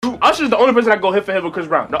Usher's the only person that go hit for hit with Chris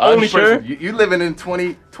Brown. The only person. You living in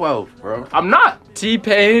 2012, bro. I'm not.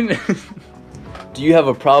 T-Pain. Do you have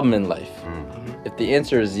a problem in life? If the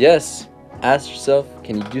answer is yes, ask yourself,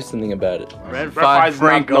 can you do something about it? Brent Faiyaz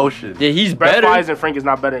Frank Ocean. Yeah, he's Brent better. Faiyaz and Frank is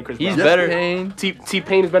not better than Chris Brown. He's better.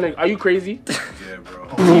 T-Pain is better. Are you crazy? Yeah, bro.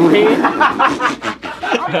 T-Pain?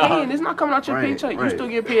 I'm paying. It's not coming out your paycheck. You still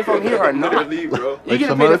get paid if I'm here or not. Literally, bro. Like get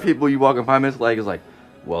some paid other if- people you walk in 5 minutes like is like,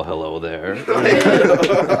 well, hello there.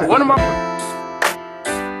 One of my.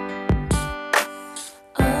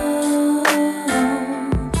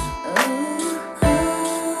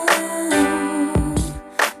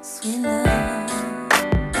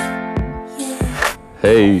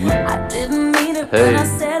 Hey. I didn't mean it when I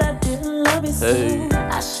said I didn't love you so.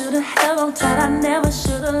 I should have held on tight, I never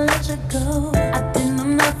should have let you go. I didn't know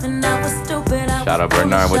nothing, I was stupid. Shout out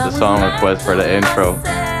Bernard with the song request for the intro.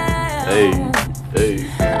 Hey.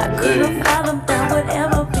 I couldn't fathom that would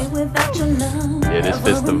ever be without your love. Yeah, this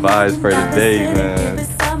fits the vibes for the day, man.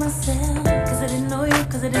 Cause I didn't know you,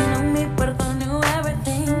 cause I didn't know me, but I thought I knew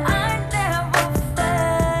everything. I never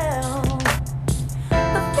felt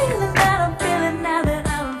the feeling that I'm feeling now that I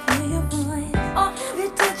don't hear your voice. Or have you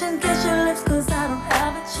touch and kiss your lips, cause I don't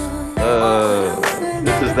have a choice.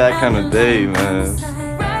 This is that kind of day, man.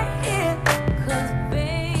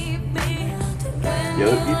 Yo,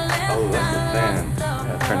 oh, that's the fan.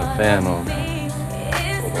 Gotta turn the fan on.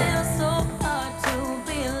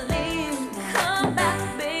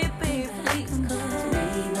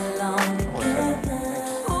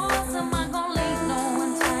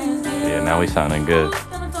 Yeah, now we sounding good.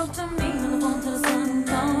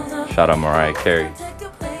 Shout out Mariah Carey.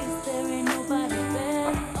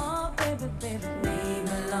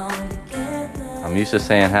 I'm used to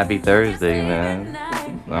saying happy Thursday, man.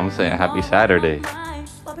 I'm saying happy Saturday.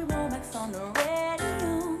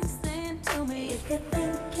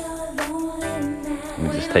 Let me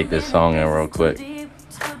just take this song in real quick.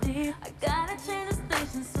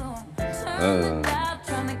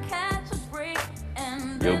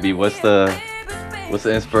 Yo, B, what's the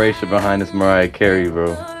inspiration behind this Mariah Carey,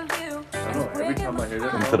 bro? I don't know, every time I hear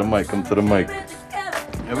this Come to the mic, come to the mic.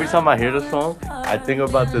 Every time I hear this song, I think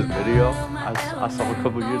about this video I saw a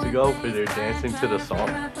couple years ago where they're dancing to the song.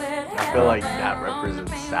 I feel like that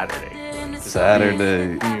represents Saturday.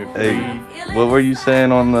 Saturday. Being Hey, what were you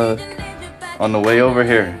saying on the way over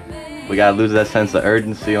here? We gotta lose that sense of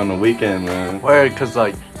urgency on the weekend, man. Where, cause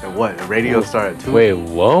like, what, the radio started too? Wait,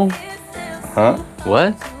 whoa? Huh?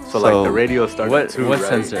 What? So like the radio started What too, what right?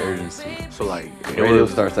 sense of urgency? So like, The radio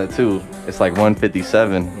starts at 2. It's like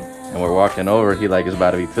 1:57, and we're walking over. He like, it's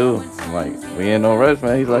about to be 2. I'm like, we ain't no rush,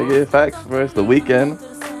 man. He's like, yeah, facts, bro. It's the weekend.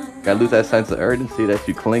 Gotta lose that sense of urgency that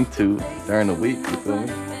you cling to during the week. You feel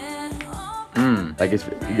me? Like if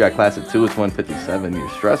you got class at 2, it's 1:57. You're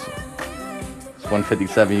stressing. It's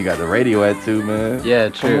 1:57. You got the radio at 2, man. Yeah,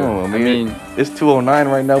 true. Come on, I man. mean, It's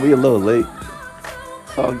 2:09 right now. We a little late.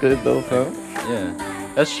 It's all good though, fam.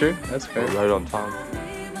 yeah, that's true. That's fair. right on time.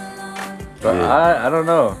 But Yeah. I don't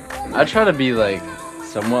know. I try to be like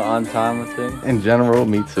somewhat on time with things. In general,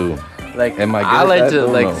 me too. Like Am I good I at like that? to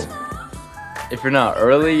Don't like. know. If you're not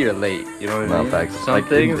early, you're late. You know what I No, mean? facts. Some Like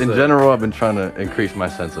things. in like- general, I've been trying to increase my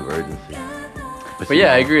sense of urgency. But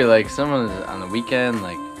yeah, I agree. Like someone on the weekend,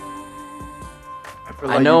 like feel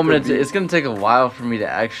I like know you I'm gonna. could be- It's gonna take a while for me to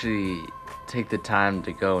actually take the time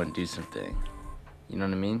to go and do something. You know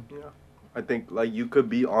what I mean? Yeah. I think like you could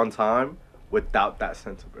be on time without that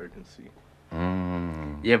sense of urgency.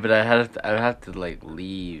 Yeah, but I would have to like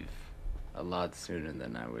leave a lot sooner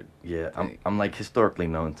than I would. Yeah, think. I'm like historically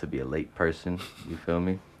known to be a late person. You feel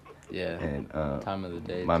me? Yeah. And Time of the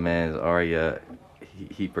day. my man's Arya,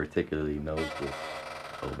 he particularly knows this.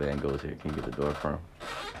 Oh, Van goes here. Can you get the door for him?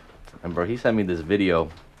 And bro, he sent me this video.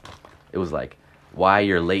 It was like, why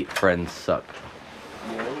your late friends suck.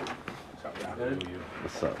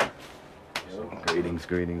 What's up? Greetings.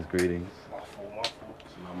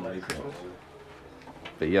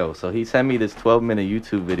 But yo, so he sent me this 12-minute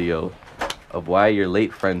YouTube video of why your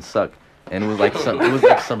late friends suck, and it was like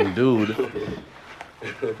some dude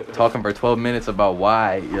talking for 12 minutes about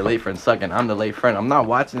why your late friends suck, and I'm the late friend. I'm not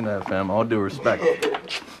watching that, fam. All due respect.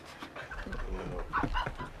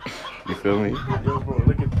 You feel me? Yo, bro,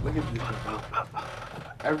 look at this, bro.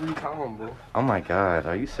 Every time, bro. Oh my God,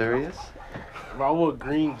 are you serious? Bro, I wore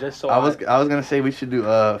green just so I was gonna say we should do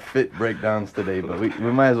fit breakdowns today, but we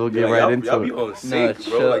might as well get Yeah, right y'all, into y'all it. be on sync,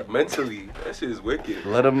 bro. chill. Like mentally, that shit is wicked.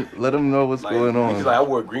 Let him know what's Like, going on. He's like, I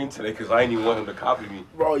wore green today because I ain't even want him to copy me.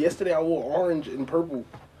 Bro, yesterday I wore orange and purple.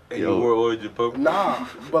 And Yo. you wore orange and purple. Nah,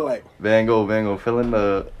 but like, Van Gogh, fill in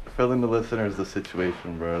the listeners the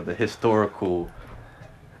situation, bro. The historical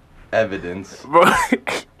evidence, bro.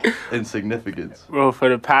 insignificance. Bro, for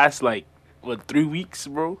the past like 3 weeks,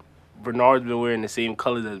 bro, Bernard's been wearing the same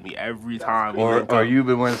colors as me every time. we link Or up. you've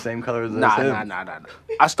been wearing the same colors as Nah, him. nah.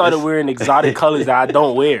 I started wearing exotic colors that I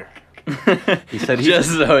don't wear. He said Just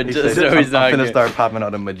so he said, he's not I'm finna good. start popping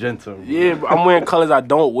out a magenta. Yeah, but I'm wearing colors I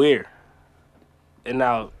don't wear. And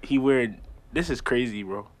now he wearing. This is crazy,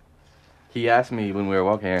 bro. He asked me when we were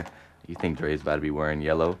walking here, you think Dre's about to be wearing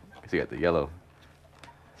yellow? Because he got the yellow.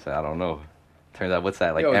 So I don't know. Turns out, what's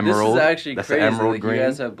that, like Yo, emerald? This is actually That's crazy. the emerald Like, green. you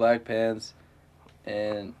guys have black pants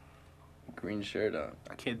and green shirt on.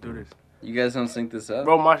 I can't do this. You guys don't sync this up?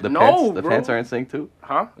 Bro, my. the no, pants, the bro. pants are in sync too?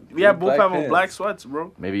 Huh? Yeah, both Black have on pants. black sweats,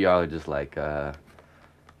 bro. Maybe y'all are just like,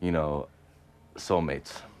 you know,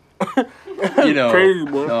 soulmates. You know. Crazy,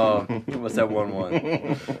 bro. No, what's that one? Oh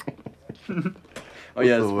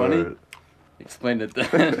yeah, What's it's the funny. word? Explain it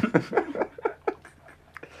then.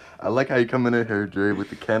 I like how you coming in here, Dre, with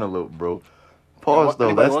the cantaloupe, bro. Pause though.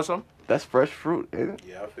 Anybody want some? That's fresh fruit, ain't it?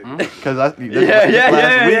 Yeah, I figured. Because last week,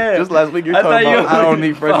 yeah. just last week, you I talking thought you about I don't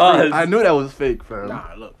need fresh Pause. fruit. I knew that was fake, fam.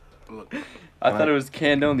 Nah, look. I thought it was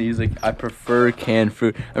canned only. He's like, I prefer canned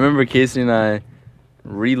fruit. I remember Casey and I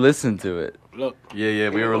re-listened to it. Look. Yeah,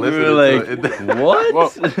 we were We listening were to like, it.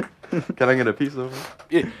 what? Can I get a piece of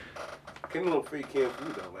it? Can't no fake canned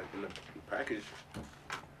food though, like in the package.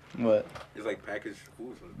 What? It's like packaged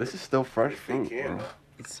food. This is still fresh It's fake fruit, canned. bro.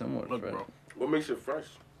 It's somewhat Look, fresh. bro. What makes it fresh?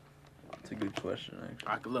 That's a good question,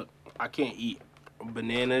 actually. I can't eat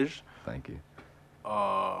bananas, Thank you.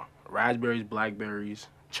 raspberries, blackberries,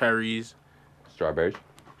 cherries. Strawberries?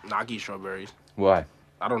 Nah, I can eat strawberries. Why?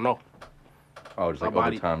 I don't know. Oh, just My like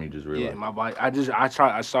body- over time you just realized. Yeah, my body.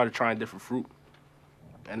 I started trying different fruit,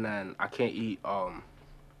 and then I can't eat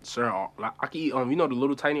certain. Like, I can eat you know the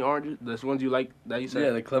little tiny oranges, the ones you like that you said. Yeah,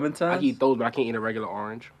 the clementines. I can eat those, but I can't eat a regular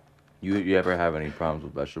orange. You ever have any problems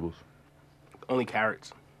with vegetables? Only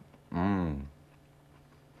carrots.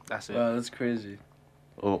 That's it. Wow, that's crazy.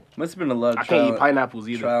 Oh, Must have been a lot of I can't eat pineapples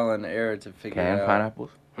either. trial and error to figure it canned out. pineapples?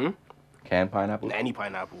 Hmm? Canned pineapples? Any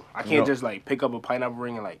pineapple. I You can't know- just like pick up a pineapple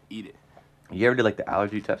ring and like eat it. You ever did like the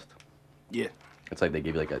allergy test? Yeah. It's like they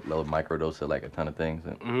give you like a little microdose of like a ton of things,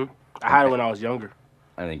 and I had it when I was younger.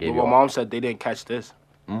 they But gave you my all. mom said they didn't catch this.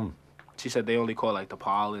 Mm. She said they only caught like the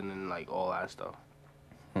pollen and like all that stuff.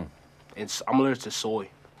 Hmm. And I'm allergic to soy.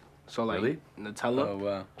 So like Really? Nutella, Oh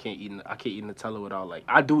wow. I can't eat Nutella without like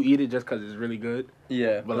I do eat it just cause it's really good.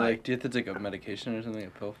 Yeah, But, but like- like, do you have to take a medication or something, a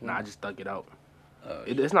pill for Nah, I it? just stuck it out. Oh,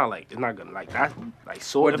 It's not gonna like that like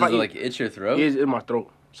soy. what if does I it eat, like itch your throat? it's in my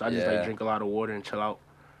throat. So I just like Yeah. drink a lot of water and chill out.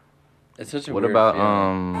 It's such a What weird about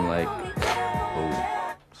feeling. like?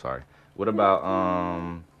 Oh, sorry. What about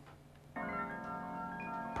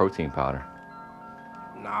protein powder?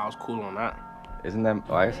 Nah, I was cool on that. Isn't that?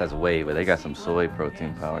 Oh, I guess that's whey, but they got some soy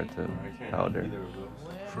protein powder too. Powder.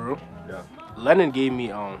 For real? Yeah. Lennon gave me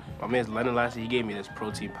my man's Lennon last year. He gave me this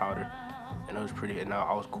protein powder, and it was pretty. And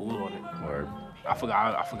I was cool on it. Or I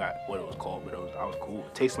forgot what it was called, but I was cool.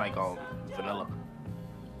 It tastes like vanilla.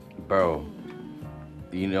 bro,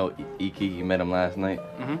 you know Iki? You met him last night.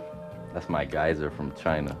 Mhm. That's my geyser from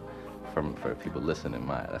China. For people listening,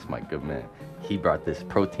 that's my good man. He brought this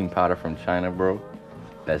protein powder from China, bro.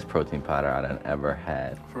 Best protein powder I've ever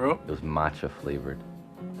had. For real? It was matcha flavored.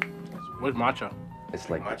 What's matcha? It's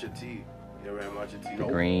like Matcha tea. You ever had matcha tea?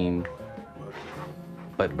 green.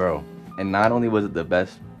 But bro, and not only was it the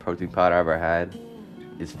best protein powder I ever had,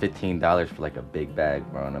 it's $15 for like a big bag,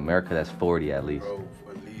 bro. In America, that's 40 at least. Bro,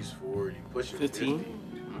 for at least 40. Pushing 15? 50.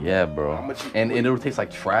 Yeah, bro. How much you- And it'll taste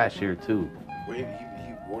like trash here too. Wait,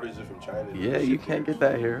 he orders it from China. Yeah, you can't get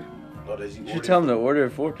that here. No, does he You should tell him to order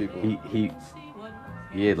it for people.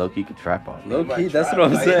 Yeah, low-key could trap off. Low might key, that's try, what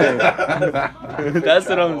I'm like- saying. That's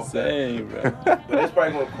what I'm saying, bro. But it's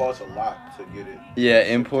probably gonna cost a lot to get it. Yeah,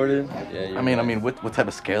 imported. Yeah, you're I mean, right. what type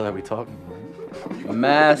of scale are we talking? A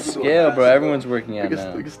mass scale, bro. Everyone's working We out can,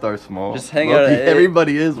 now. we can start small. Just hang Low-key, out at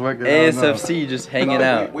everybody is working out now. ASFC just hanging No,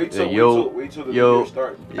 out. Wait till, Yo, wait till the yo. year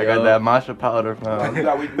start. I got Yo. that matcha powder, No, fam. you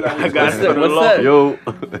gotta wait, I got What's it. that? for the What's law. that? Yo.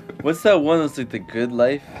 What's that one that's like the Good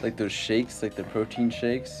Life? Like those shakes, like the protein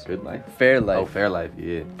shakes? Good life. Fair Oh, Life. Fairlife,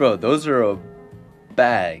 yeah. Bro, those are a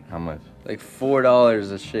bag. How much? Like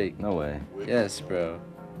 $4 a shake. No way. Yes, bro.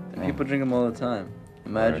 And Dang. people drink them all the time.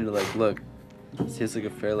 Imagine like, look, it tastes like a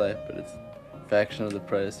Fairlife, but it's a fraction of the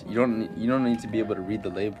price. You don't need to be able to read the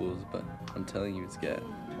labels, but I'm telling you, it's gas.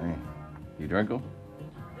 Dang. You drink them?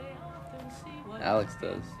 Alex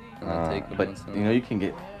does, and I take them But once in a you know you can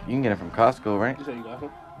get it from Costco, right? You said you got some?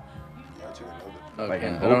 I'll take another. while. like Okay,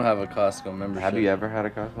 in I bulk? don't have a Costco membership. Have you ever had a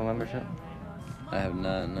Costco membership? I have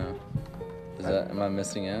not. No. Am I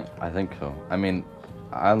missing out? I think so. I mean,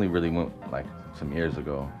 I only really went like some years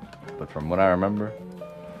ago, but from what I remember,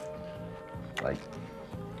 like,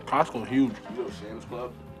 Costco's huge. You know Sam's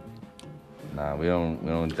Club? nah, we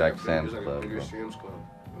don't jack Sam's There's like Club. a bigger Bro. Sam's Club.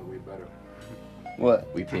 Way better.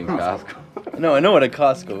 What? We team Costco. No, I know what a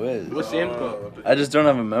Costco is. What's Sam's Club? I just don't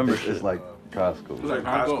have a It's membership. like It's Costco. like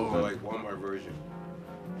Costco. Costco, but like Walmart version.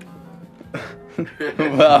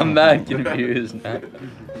 Well, I'm mad confused now.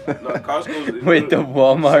 No, Costco's. Wait, the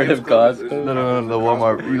Walmart Sam's of Club is- Costco? No, the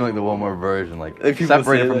Walmart, you know, like the Walmart version, like If people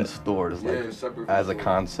separated say from that. the stores, Yeah, like it's separate from as the a store.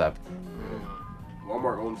 concept.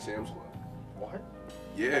 Walmart owns Sam's Club. What?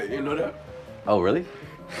 Yeah, you didn't know that? Oh, really?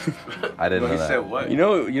 I didn't No, know he that. said what? You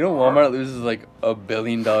know Walmart loses like $1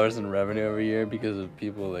 billion in revenue every year because of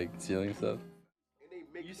people like stealing stuff.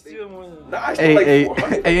 You steal more than Nah, I Hey, still hey, like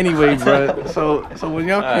 400. hey, anyway, bro. So when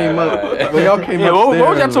y'all came up, Alright. when y'all came Yeah, what was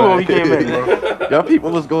y'all upstairs, talking about when we right? came in, bro? Y'all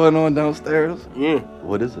people was going on downstairs. Yeah.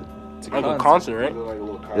 What is it? It's Like a concert, right? Like a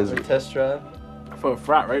little Is A concert. test drive. For a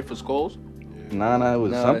frat, right? For skulls? Nah, it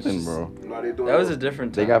was No, it's something, just- bro. No, they doing That was a it.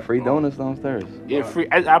 different They time. got free donuts downstairs. Yeah, free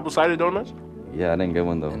apple cider donuts. Yeah, I didn't get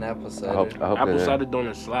one though. And apple cider. I hope Apple they're there. cider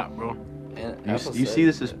donuts slap, bro. And You, apple you see, cider.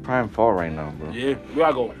 this is prime fall right now, bro. Yeah, we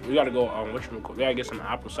gotta go. We gotta go. Whatchamacallit? We gotta get some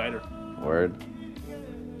apple cider. Word.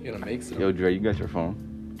 You gotta make some. Yo, Dre, you got your phone?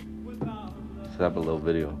 Set up a little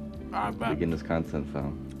video. Alright, We back. getting this content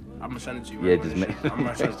found. I'm gonna send it to you. Yeah, right just when make- this- I'm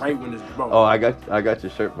gonna send it right when this, bro. Oh, I got your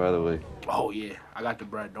shirt, by the way. Oh yeah, I got the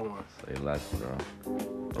bread. Don't worry. Say less, bro.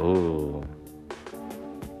 Oh.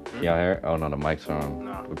 Y'all hear? Oh no, the mics are on.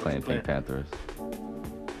 Nah, We're playing play Pink it. Panthers.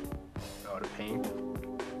 Oh, the pain.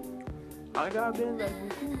 I got been like.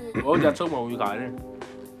 What was y'all talking about when we got in?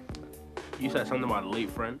 You said something about a late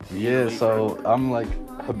friend. Yeah, Late so friend. I'm like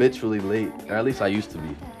habitually late, or at least I used to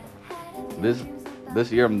be.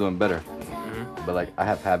 This year I'm doing better, Mm-hmm. but like I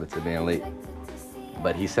have habits of being late.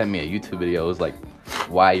 But he sent me a YouTube video. It was like,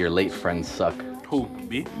 "Why your late friends suck." Who?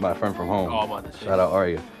 B? My friend from home. Oh, about this shit. Shout out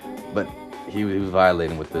Arya. But he was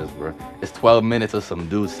violating with this, bro. It's 12 minutes of some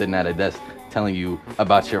dude sitting at a desk telling you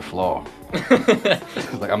about your flaw.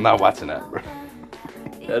 It's like, I'm not watching that, bro.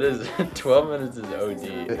 That is 12 minutes is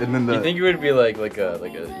OD. And then You think it would be like a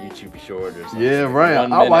YouTube short or something? yeah, right.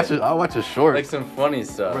 One I'll watch minute. it. I'll watch a short. Like some funny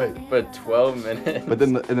stuff. Right. But 12 minutes. But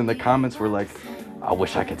then the comments were like, I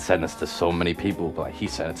wish I could send this to so many people, but like he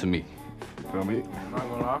sent it to me. You feel me? I'm not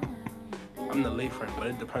gonna lie. I'm the late friend, but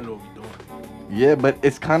it depends on what we doing. Yeah, but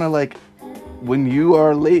it's kind of like when you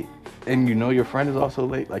are late and you know your friend is also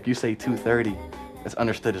late. Like you say 2:30, it's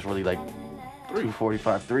understood. It's really like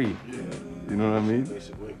 2:45, 3. Yeah, You know what I mean?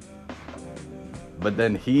 basically. But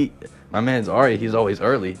then my man's Ari, he's always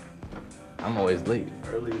early. I'm always late.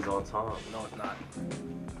 Early is on time. No, it's not.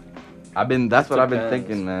 That's what I've been Depends.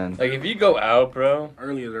 thinking, man. Like if you go out, bro,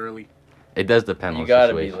 Early is early. It does depend you on gotta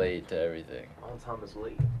situation. be late to everything. On time is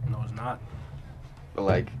late. No, it's not. But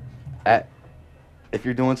like, if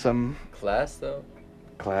you're doing some Class though,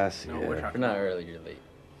 class, No, yeah. we're if you're not early, you're late.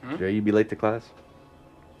 Dre, you be late to class?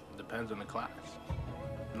 Depends on the class.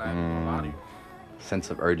 Not even gonna lie to you. Sense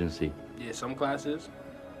of urgency. Yeah, some classes.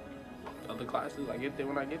 Other classes, I get there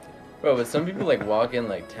when I get there. Bro, but some people like walk in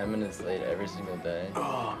like 10 minutes late every single day.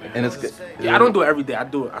 Oh, man. And it's good. Yeah, I don't do it every day. I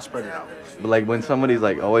do it. I spread it out. But like when somebody's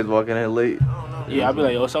like always walking in late, Yeah, I'll be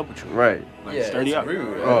like, yo, what's up with you? right? Like, Yeah, sturdy it's up.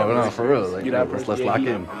 rude. Oh no, for real. Like You that let's person? lock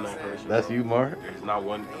Yeah, in. I'm that person. That's you, Mark. There's not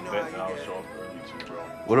one event that I'll show up early to, bro.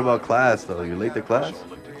 What about class though? You late to I class? show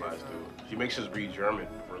up late to class, dude. She makes us read German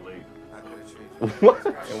if we're late. What?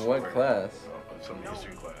 In what class? Some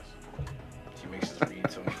history class. She makes us read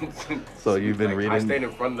some. So you've been like, I reading- stand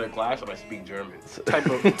in front of the class and I speak German. Type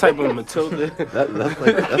of Matilda.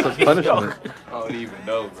 That's a punishment. I don't even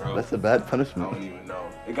know, bro. That's a bad I punishment. don't even know.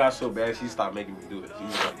 It got so bad she stopped making me do it. She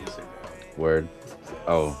was like, just sit down. Word.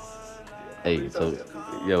 Oh. Hey, so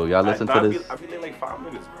yo, y'all listen I to be- this? I be there like 5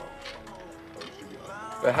 minutes, bro.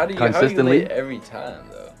 But how are you Consistently? late every time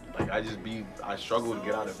though? Like I struggle to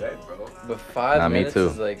get out of bed, bro. But 5 Nah, me minutes too.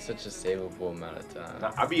 is like such a savable amount of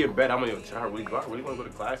time. I be in bed. I'm like, I really want to go to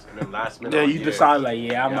class, and then last minute. Yeah, I'm you here. decide like,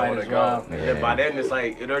 yeah, I Yeah, might wanna as well. And then by then, it's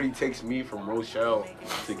like it already takes me from Rochelle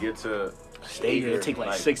to get to Stay there. It take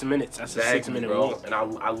like 6 minutes. That's a exactly, 6 minute bro. walk. And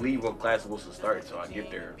I leave when class is supposed to start, so I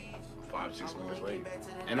get there 5-6 minutes late.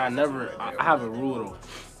 And I have a rule though.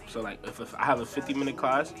 So like, if I have a 50-minute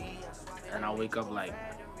class, and I wake up like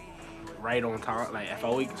right on time, like if I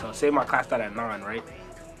wake, so say my class start at 9, right?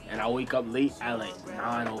 And I wake up late at like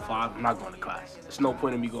 9:05, I'm not going to class. There's no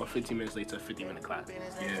point in me going 15 minutes late to a 50-minute class.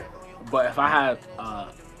 Yeah. But if I have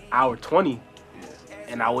hour 20,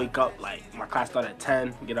 and I wake up like my class start at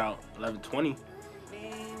 10, get out 11:20,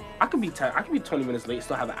 I could be 20 minutes late,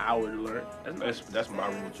 still have an hour to learn. That's my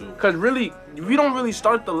rule too. Cause really, we don't really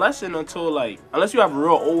start the lesson until like, unless you have a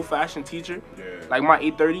real old-fashioned teacher. Yeah. Like my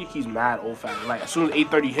 8:30, he's mad old-fashioned. Like as soon as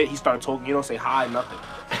 8:30 hit, he start talking. You don't say hi, nothing.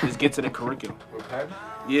 Just get to the curriculum. Okay.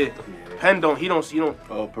 Yeah. Penn don't. He don't.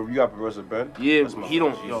 Oh, you got Professor Ben? Yeah. That's my He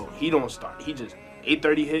don't. fault. Yo. He don't start. He just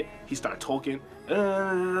 8:30 hit. He start talking.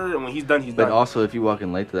 And when he's done, he's But done. also, if you walk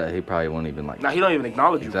in late to that, he probably won't even like. Now he don't even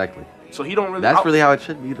acknowledge you. Exactly. So he don't really. That's really how it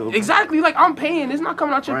should be, though. Exactly. Like I'm paying. It's not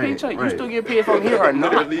coming out your Right, paycheck. You right. still get paid if I'm here or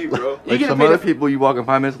not. Literally, bro. You Like get some paid other if- people, you walk in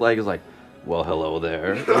 5 minutes like, it's like, well, hello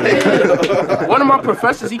there. One of my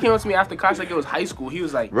professors, he came up to me after class like it was high school. He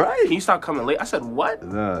was like, Right. Can you stop coming late? I said, what?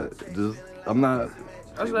 Nah, just I'm not.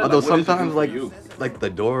 I was like, Although what does it do sometimes for like you? the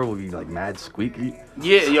door will be like mad squeaky.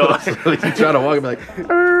 yeah, yo. So you try to walk and be like, I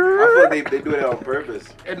feel like they do it on purpose.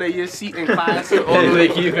 And then your seat in class. And all the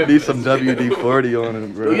way. need some WD-40 on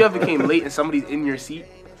it, bro. Yo, you ever came late and somebody's in your seat?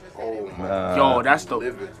 Oh my Nah. Yo, that's the.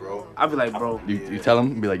 livid, bro. I'd be like, bro. You tell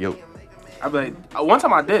him, be like, yo, I'd be like, one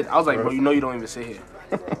time I did. I was like, bro, you know you don't even sit here.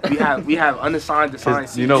 We have unassigned, assigned 'cause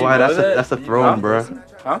seats. you know why? know That's that? that's a You throne, know bro.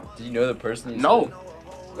 Huh? Did you know the person? You No.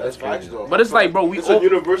 That's facts though. But it's like, bro, we It's a all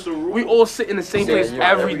universal rule. we all sit in the same Yeah, place yeah,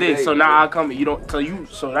 every day. So bro. now I come and you don't.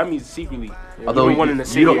 So that means secretly. Although You've been wanting to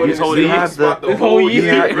sit don't- here this whole you year. have the This whole you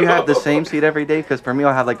year, have, you have the bro. same seat every day. Because for me,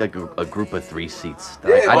 I'll have like a group of 3 seats.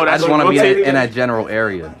 Yeah, Like, oh, I that's just want to be rotating. in that general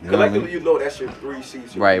area. You know what I Collectively, mean? you know that's your 3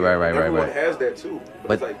 seats. Right. Everyone right. has that too.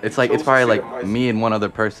 But it's you like it's chose probably to sit in like my me and one other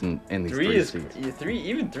person in these 3 3 is seats.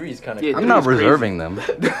 even 3 is kind of. Yeah, I'm not Three is crazy. reserving them.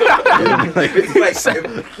 seat. It's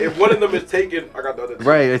like if one of them is taken, I got the other two.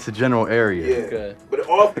 Right, it's a general area. Yeah. Okay. But if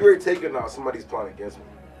all 3 are taken now, somebody's plotting against me.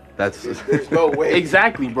 That's There's no way.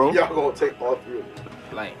 Exactly, bro. Y'all gonna take all 3 of them.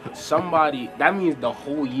 Like somebody. That means the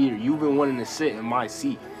whole year you've been wanting to sit in my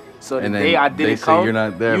seat. So the and then day I they didn't say come, you're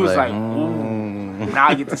not there. you was like, mm. ooh, now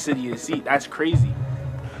I get to sit in your seat. That's crazy.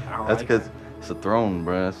 I don't That's like because it's a throne,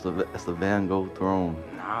 bro. That's the Van Gogh throne.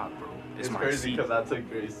 that. Nah, bro. It's my crazy seat. because I took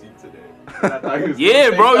Gray's seat today.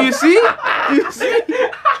 Yeah, bro. You see? You see?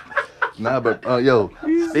 Nah, but yo,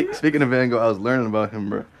 speaking of Van Gogh, I was learning about him,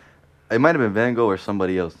 bro. It might have been Van Gogh or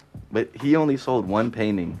somebody else, but he only sold 1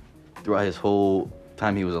 painting throughout his whole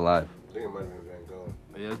time he was alive. I think it might have been Van Gogh.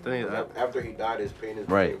 Yeah, the thing is, After he died, his paintings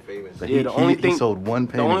Right. became famous. But Yeah, the only he thing- sold 1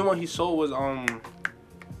 the painting. only one he sold was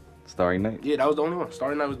Starry Night. yeah, that was the only one.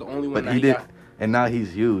 Starry Night was the only one But that he did, got. and now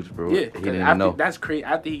he's huge, bro. Yeah, he 'cause didn't even after, know. that's crazy.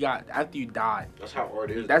 After you died, That's how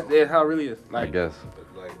art is. that's bro. how it really is. I Like, guess.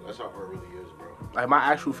 Like that's how art really is, bro. like my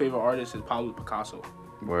actual favorite artist is Pablo Picasso.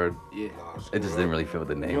 Word. Yeah, Nah, It just didn't really fit with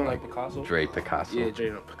the you name. don't like Picasso? Dre Picasso. Yeah,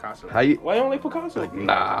 Jay Picasso. How you? Why you don't like Picasso?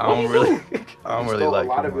 Nah, I don't really. I don't really So like a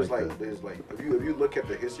lot him of his like like that. there's like if you look at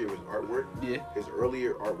the history of his artwork, Yeah. his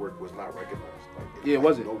earlier artwork was not recognized. Like, Yeah, like,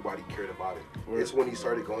 was it? Nobody cared about it. Word. It's when he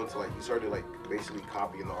started going to he started basically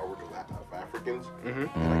copying the artwork of Africans Mhm.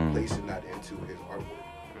 and like placing that into his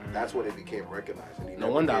artwork. That's when it became recognized. And he No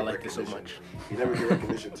never wonder I gave liked it so recognition. much. He never gave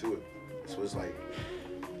recognition to it. So it's like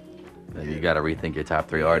You gotta rethink your top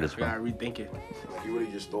 3 artists, I gotta man. rethink it. he really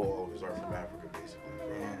just stole all of his art from Africa,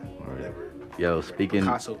 basically. Bro. Never. Yo, speaking.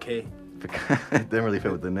 Picasso K. It didn't really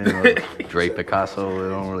fit with the name. Of it. Dre Picasso. It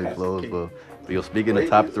don't really flow as well. But yo, speaking of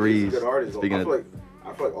top He's a threes. good artist, though. Speaking I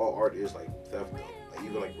of. feel like all art is like theft, though. Like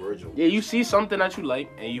even like Virgil. Yeah, you see something that you like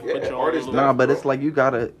and you put Yeah, your artists own know. little. Nah, but it's like you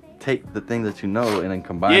gotta take the things that you know and then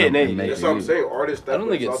combine Yeah, them and and then- make That's it what I'm you. saying. Artist theft. I don't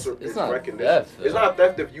think but it's- also, it's not recognition. theft, It's though. not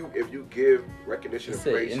theft if you give recognition Just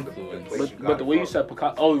and say praise to the influence. place you got But the it way you from. said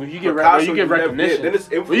Picasso, oh, you give Picasso, you give never- recognition. yeah, then it's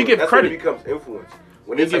influence. Well, you give That's credit. when it becomes influence.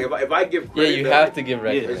 When You it's give- like if I give Yeah, credit, you then- have to give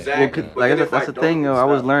recognition. Exactly. Well, But like then that's, if I that's the don't, thing. it's I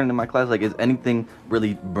was not. learning in my class. Like, is anything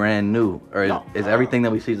really brand new, or is, No. is everything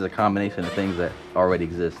that we see is a combination of things that already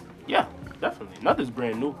exist? Yeah, definitely. Nothing's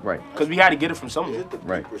brand new. Right. Because we had to get it from Is somewhere. it the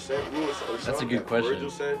Right. 3% rule or something That's a good that question. Virgil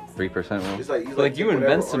said? 3% rule. It's like, he's Like, you take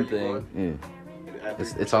whatever invent art you something. want Yeah. and add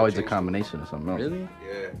It's 3% always a change to it. combination of something else. Really?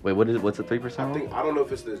 Yeah. Wait, what's the 3% rule? I don't know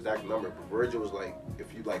if it's the exact number, but Virgil was like,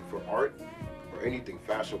 if you like for art or anything,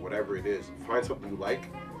 fashion, whatever it is, find something you like,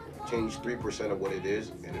 change 3% of what it is,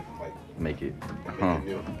 and it like Make it. make Huh. it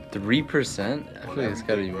new 3%? I feel like it's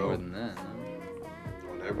gotta be everything, bro. more than that.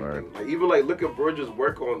 on everything. Word. Like even like look at Virgil's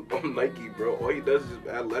work on Nike, bro. All he does is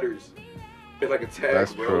add letters and like a tag,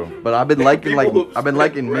 That's bro. true. But I've been liking People I've been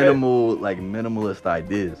liking spend bread. minimalist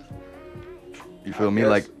ideas. You feel I me? guess.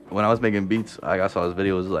 Like when I was making beats, I saw his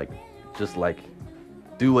videos like, just like,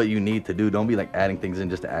 do what you need to do. Don't be like adding things in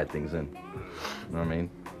just to add things in. You know what I mean?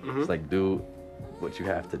 It's like do what you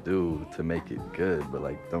have to do to make it good, but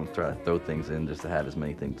like don't try to throw things in just to have as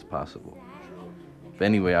many things as possible. But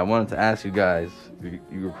anyway, I wanted to ask you guys, you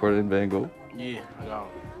recorded in Van Gogh? Yeah, I got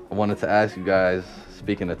I wanted to ask you guys,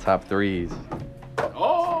 speaking of top threes,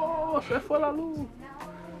 Oh, se fue la luz.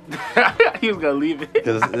 He was gonna leave it.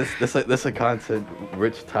 because this a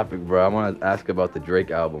content-rich topic, bro. I want to ask about the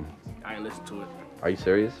Drake album. I ain't listen to it. Are you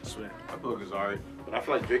serious? I swear. I feel like it's alright, but I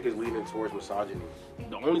feel like Drake is leaning towards misogyny.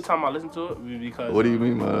 The only time I listen to it would be because. What do you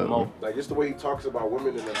mean, man? Mo. Like just the way he talks about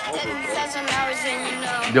women in the album,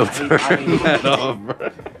 Yo, turn that off,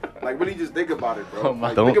 bro. Like really, just think about it, bro.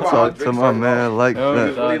 Like, Don't think about how talk to Drake my started man off. like He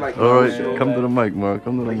was that. really like All right, emotional. come to the mic, man.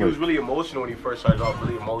 Come to the Like he was mic. really emotional when he first started off,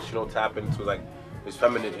 really emotional, tapping into like his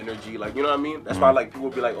feminine energy, like you know what I mean. That's why like people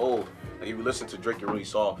be like, oh, like if you listen to Drake, you're really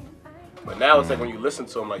soft. But now it's like when you listen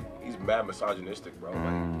to him, like he's mad misogynistic, bro.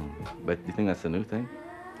 Like, But you think that's a new thing?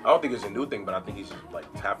 I don't think it's a new thing, but I think he's just like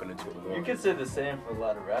tapping into it more. You could say the same for a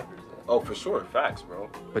lot of rappers. Though. Oh, for sure, facts, bro.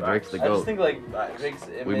 But Drake's the I just GOAT. think like Facts. Drake's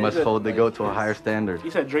We image, must hold the like, GOAT to a his- higher standard. He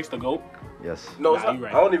said Drake's the GOAT. Yes. No, it's Nah, not. you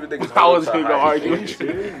right. I don't even think it's. I was high gonna argue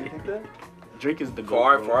standard. with you. You think that? Drake is the For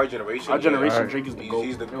our, GOAT. for our generation, Our generation, Alright. Drake is the he's, GOAT.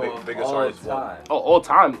 he's the No, biggest all artist. time. Oh, all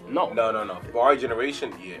time? No. No. For our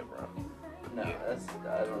generation, yeah, bro. No, that's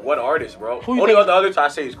I don't. What artist, bro? Who you Only think- other time I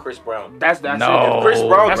say is Chris Brown. That's No. it. If Chris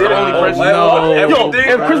Brown That's did the it only on person. level with No. everything,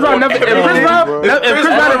 If Chris Brown never, if Chris Brown, Bro. if Chris Chris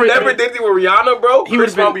Brown Brown never, never did it with Rihanna, bro, He Chris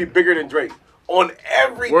would've Brown been- be bigger than Drake on Word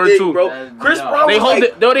everything, two. bro. Chris No. Brown They was hold like,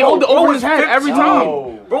 it- they hold it bro over was his head every 15.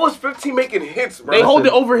 time. Bro was 15 making hits, bro. they hold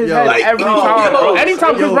it over his Yo, head like, every yo, time. yo, Bro.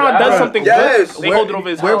 Anytime Chris yo, Brown does bro. something Yes. good, they hold it over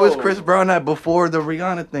his head. Where was Chris Brown at before the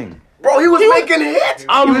Rihanna thing? Bro, he was making hits.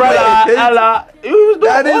 Umbrella, He was Ella. He was doing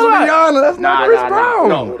That is all that. Rihanna. That's not Chris Brown.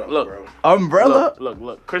 No, Hold up, look, bro. Umbrella.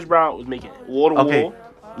 look. Chris Brown was making wall to Okay, wall.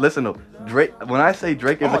 listen up. Drake. When I say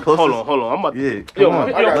Drake is the Hold closest. on. I'm about to. Yeah, Yo, come on.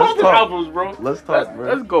 yo, Let's pump the talk. albums, bro. Let's talk, bro.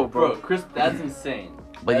 Let's go, Bro, bro. Chris, that's insane.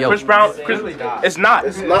 But yo, Chris Brown, It's Chris, really not. it's not.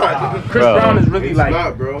 It's not. Chris Bro. Brown is really It's like.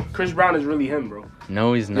 not, bro. Chris Brown is really him, bro.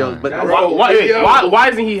 No, he's not. Yo, but Bro, yo. Why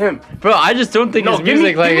isn't he him? Bro, I just don't think his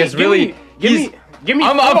music is really. Give me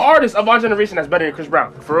I'm four up- artists of our generation that's better than Chris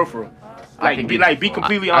Brown. For real. Like, be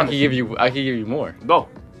completely I honest. can give you more. Go.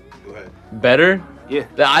 Go ahead. Better? Yeah.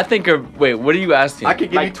 That I think are. Wait, what are you asking? I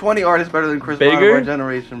could give you Like- 20 artists better than Chris Brown Bigger? of our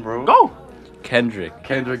generation, bro. Go. Kendrick,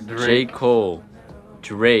 Kendrick, J. Drake, Cole,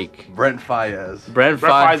 Drake, Brent Faiyaz, Brent Brent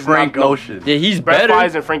Fayez. Faiyaz- Frank not- Ocean. Yeah, he's Brett better.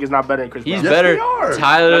 Fires and Frank is not better than Chris He's Brown. Yes, better. they are.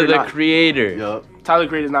 Tyler No, the they're not. Creator. Yup. Tyler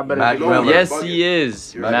Creator is not better Mac than Chris Brown. Miller. Yes, he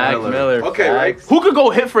is. Mac Mac Miller. Miller. Okay, right. facts. Who could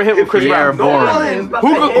go hit for hit with Chris Pierre Brown? Bourne.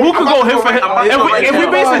 Who could go hit for hit? If we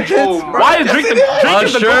base it, Hits, bro. why is Drake the Drake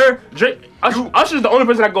is the Usher? GOAT? Drake Usher's the only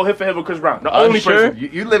person that go hit for hit with Chris Brown. The only Usher? person.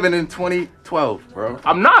 You living in 2012, bro.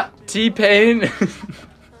 I'm not. T-Pain.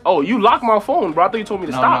 Oh, you locked my phone, bro. I thought you told me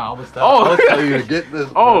to No, stop. no, I was I was telling you to get this.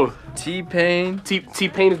 Bro. Oh, T-Pain.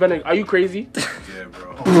 T-Pain is better. Are you crazy? Yeah,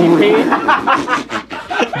 bro. T-Pain?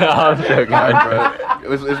 No, I'm joking.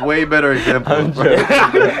 Bro. It's way better example. I'm bro.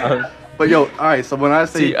 joking. But yo, all right. So when I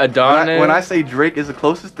say See, Adonis. when I say Drake is the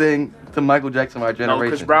closest thing to Michael Jackson of our No, generation,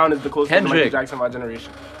 Chris Brown is the closest to Michael Kendrick. Jackson of our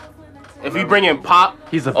generation. If we bring in pop,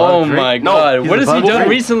 he's above Oh Drake. my No, god. he's What has he above done Drake.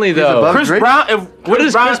 recently He's though? above Chris Drake? Brown. If What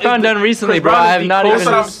has Chris is Brown the- done recently, Chris bro? Brown I is have the not That's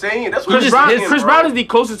even. what I'm saying. That's what He I'm just saying, hits- Chris bro. Brown is the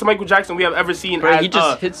closest to Michael Jackson we have ever seen Bro, as he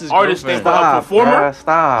just hits his artist and girlfriend. performer. Bruh,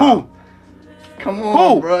 stop. Who? Come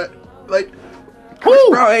on, Who? bro. Like Chris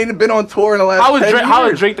Who? Brown ain't been on tour in the last How is 10 Drake? years. How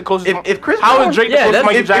is Drake the closest? If Chris how Brown, is Drake the Yeah, closest to that's-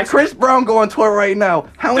 Michael if Jackson? Chris Brown go on tour right now,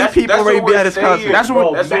 how many people That's already what be we're at his saying. concert? That's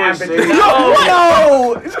what. That's what we're saying.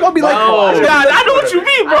 Yo, it's gonna be like No. it's Yeah, I know what you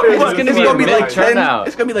mean, bro. It's gonna be a be big like 10. turnout.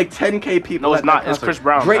 It's gonna be like 10K people. No, it's at not. that It's concert. Chris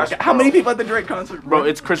Brown. Drake. That's How many bro. people at the Drake concert, Bro,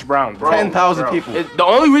 it's Chris Brown, bro. 10,000 bro. people. The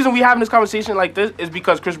only reason we having this conversation like this is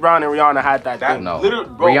because Chris Brown and Rihanna had that thing. No, Literally,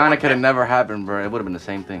 bro, Rihanna could have never happened, bro. It would have been the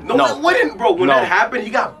same thing. No, No. it wouldn't, bro. When No. that happened,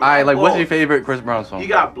 he got. All right, like, what's Whoa. your favorite Chris Brown song? He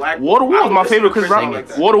got black. Waterworld is my favorite Chris Brown.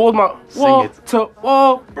 Waterworld's my Sing it. to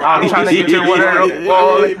wall. Bro, I'm trying to get to yeah,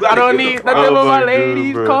 wall. you gotta I don't get need the nothing proper but my dude,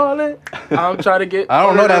 ladies bro. calling. I'm trying to get. I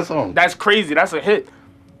don't know that song. That's crazy. That's a hit.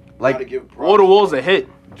 Like Waterworld's a hit.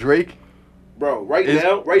 Drake bro. Right is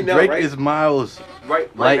now, Drake right, is miles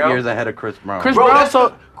right light now. years ahead of Chris Brown. Chris Bro, Brown. that's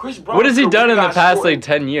So Chris Brown. What has he done in the got past short. like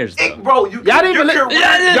 10 years though? Bro, you y'all didn't even. your Y'all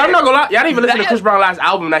career- I'm not gonna lie. Y'all didn't even listen to Chris Brown's last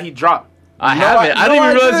album that he dropped. I haven't. I didn't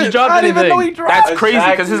even realize he dropped I didn't even know he anything. dropped. That's crazy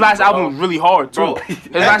because his last Exactly, album was really hard too. Bro. His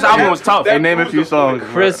last album was tough. Hey, name a few songs.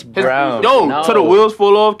 Chris His- Brown. Yo, No. to the wheels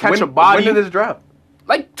full of, catch a body. When did this drop?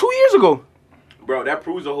 Like 2 years ago. Bro, that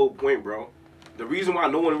proves the whole point, bro. The reason why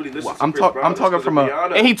no one really listens to I'm Chris talk- Brown I'm is talking 'cause from of a-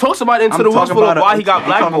 Rihanna. And he talks about Into I'm the Woods talking full about of why he got I'm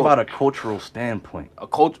talking blackballed. about a cultural standpoint. A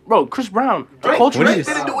coach, bro, Chris Brown. Drake, Culturally. Drake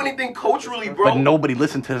didn't do anything culturally, bro. But nobody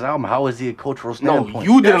listened to his album. How is he a cultural No, standpoint?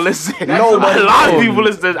 you didn't listen. Nobody A lot of told people me.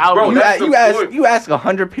 listen to this album. You, that's the point. you ask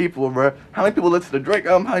 100 people, bro. How many people listen to Drake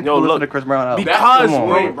album? How many Yo, people look, listen to Chris Brown album? because, Come on,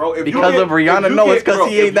 Wait, bro, if you because get- of Rihanna? if you No, get- it's because bro,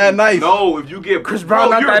 he if ain't that you- nice. No, if you get Chris Brown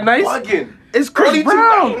not you're that nice? bugging. It's Chris Early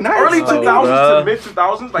Brown. 2000s, early 2000s bruh. to mid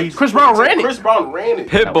 2000s, like Chris Brown ran it. Chris Brown ran it.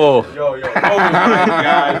 Pitbull. Yo, oh my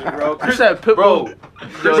gosh, bro. Chris said Pitbull. Bro,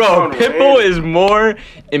 Chris Bro, Brown ran Pitbull it. is more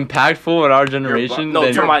impactful in our generation No,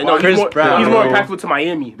 than to my, no, Chris he's more, Brown. He's more bro. impactful to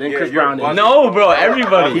Miami than Yeah, Chris you're Brown is. bugging. No, bro,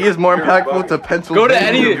 everybody. He is more You're impactful bugging. to Pennsylvania, Go to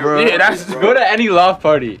any, bro. Yeah, that's go to any loft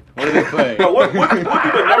party. What do they play? Bro, what do the numbers?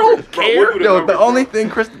 I don't Bro, care. what do Yo, numbers, the only bro? thing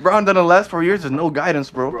Chris Brown done in the last 4 years is no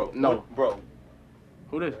guidance, bro. Bro, No. bro,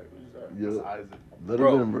 Who this?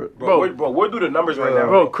 bro, where do the numbers right now?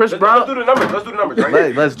 Bro, Chris Let's Brown- do the numbers. Let's do the numbers,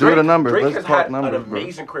 right? Let's do the numbers. Drake Let's has talk had numbers, an bro.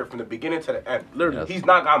 amazing career from the beginning to the end. Literally. He's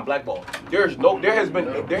not gotten blackballed. There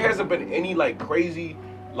hasn't been any like crazy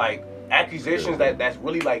like accusations that's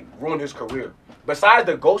really like ruined his career. Besides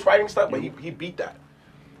the ghostwriting stuff, but he beat that.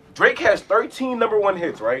 Drake has 13 #1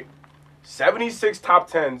 hits, right? 76 top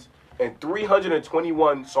 10s and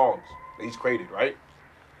 321 songs that he's created, right?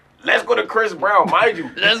 Let's go to Chris Brown, mind you.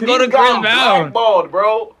 Let's He's go to Chris gotten Brown. blackballed,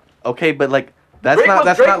 bro. Okay, but like that's Drake not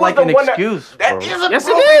was like the an one excuse, That bro. is a Yes,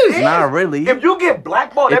 bro, it is. Not really. If you get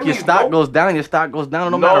blackballed, that If your means stock no- goes down, your stock goes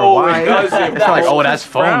down no No, matter why. it doesn't, It's like, bro. oh, that's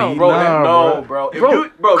Chris Brown, phony. bro. Nah, No, bro. If Bro,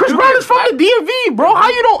 you, bro, Chris you Brown get is from the DMV, bro. How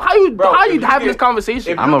you if you having get- this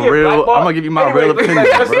conversation? if I'm you a get real- blackballed- I'm gonna give you my Anyway, real opinion,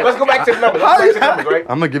 Let's bro. go back to the numbers. Let's go back to the numbers, right?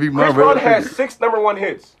 I'm gonna give you my Chris real Brown opinion. has 6 #1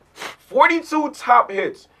 hits, 42 top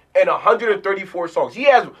hits, and 134 songs. He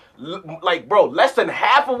has like, bro, less than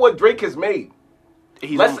half of what Drake has made.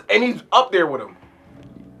 And he's up there with him.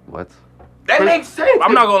 What? That makes sense.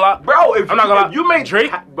 I'm not gonna lie. Bro, if I'm not gonna lie. you made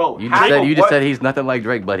Drake- bro, You half of just what- said he's nothing like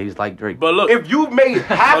Drake, but he's like Drake. But look, if you made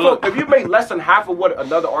look. if you made less than half of what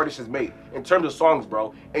another artist has made in terms of songs,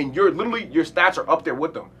 bro, and your stats are up there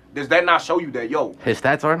with them, does that not show you that, yo? His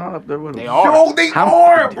stats are not up there with him. they are. Yo, they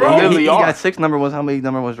are, bro. They He literally are. got 6 #1s. How many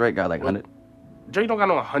 #1s Drake got? Like 100. Drake don't got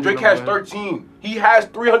no 100. Drake has 13. He has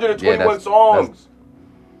 321 Yeah, that's- songs.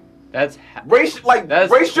 That's Ratio wise,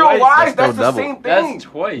 That's that's still the double. same thing. that's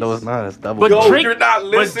twice. No, it's not. It's double. But Yo, Drake- you're not but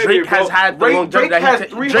listening. Drake has bro. had the Drake longevity that he has ta-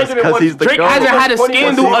 301. Because he's the Drake goat. hasn't had a 21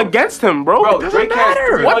 scandal songs. against him, bro. Bro, Drake has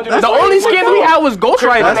matter. 321 The only scandal he had was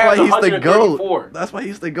ghostwriting. That's why has he's the 134. GOAT. That's why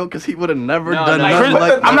he's the GOAT, because he would have never No, done no, nothing Chris-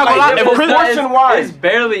 like I'm not gonna lie, if Chris- Proportion-wise. It's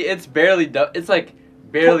barely, it's like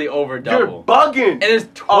barely over You're double. bugging. And it's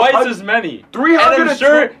twice hun- as many. 300 And I'm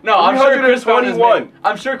sure Chris Brown has 321. made,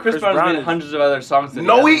 I'm sure Chris Brown Brown has made is- hundreds of other songs that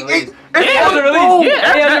No, he he hasn't released. Yeah, He hasn't bro. released.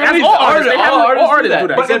 Yeah, He hasn't that's released. all artists. They have- all artists do that.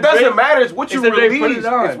 But it Except doesn't Drake- matter. It's what you except Drake put released.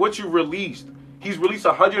 it on. It's what you released. He's released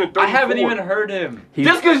 134. I haven't even heard him.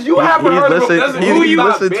 Just because you haven't heard of him doesn't mean He he's not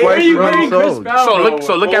listened big. twice Where are you for getting his Chris songs. Brown?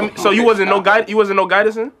 So look at me. So you wasn't no guide. You wasn't no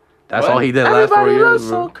guidance in. That's What? all he did last 4 Everybody years, looks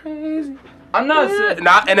bro. so crazy. I'm not saying.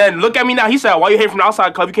 Nah, and then look at me now. He said, "Why you hate from the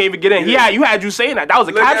outside club? You can't even get in." Yeah. You had you saying that. That was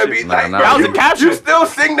a Look at caption. me Nah, like, nah. bro, That was a you- caption. You still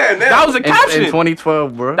sing that now. That was a In caption.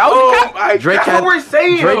 2012, bro. That was a Oh caption. my, Drake that's had- what we're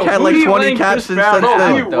saying. Drake bro. had Who like you 20 laying Chris captions Brown since out,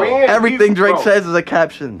 then. though? Everything Drake bro. says is a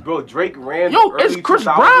caption. Bro, Drake ran. Yo, the it's early Chris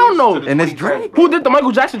 2000s Brown, though. to the And it's 2010s, Drake. Who did the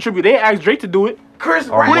Michael Jackson tribute? They didn't ask Drake to do it. Chris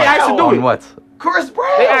On Brown. Who they asked to do On it? what? Chris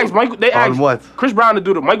Brown. They asked Michael. They On asked what? Chris Brown to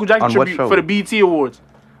do the Michael Jackson On what tribute show? for the BET Awards,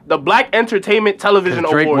 the Black Entertainment Television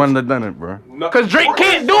Drake Awards. wouldn't have done it, bro. No, Because Drake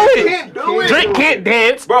can't do Drake it. Can't do it. Drake can't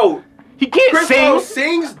dance. Bro, He can't Chris sing. Brown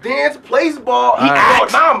sings, dance, plays ball. He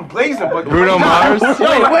acts. Now I'm blazing, but Bruno Mars.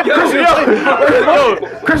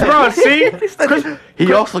 Chris Brown sing.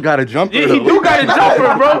 He also got a jumper. Yeah, he though. do got a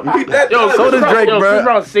jumper, bro. Yo, So does Drake, yo, bro. Chris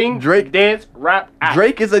Brown sing, Drake- dance, rap, act.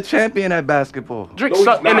 Drake is a champion at basketball. Drake No, he's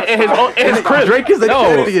suck in not. his own in his crib. Drake is a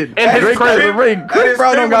champion. in his Drake has a crib. ring. That Chris is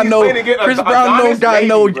Brown true don't got when he's no. playing against Chris a Brown don't Adonis got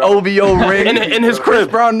no baby, bro. OVO ring. In his Chris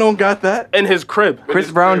crib. Brown don't got that. In his crib. Chris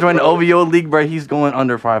Brown joined the OVO league, bro. He's going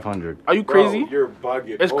under 500. Are you Bro, crazy? you're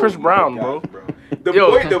bugging. It's Oh Chris my Brown, God, bro.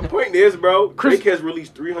 The point is, bro, Chris- Drake has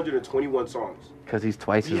released 321 songs. Because he's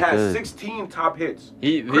twice He as has good. 16 top hits.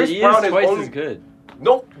 He Chris is Brown is twice only- as good.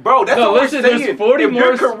 No, bro, that's No, what listen, we're there's saying. 40 if more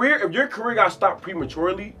your career got stopped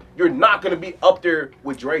prematurely, you're not gonna be up there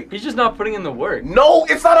with Drake. He's just not putting in the work. No,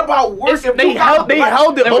 it's not about work. It's, If they you got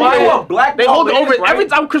held it Then over. why you a black They hold it ball over is, right? every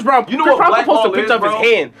time Chris Brown. You know Chris what Brown black can post a ball picture is, of his bro?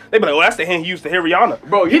 hand. They be like, "Oh, that's the hand he used to hit Rihanna."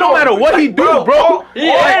 Bro, he no matter what he do, bro. He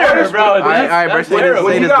hit her, bro. All right, That's bro, say this, terrible. say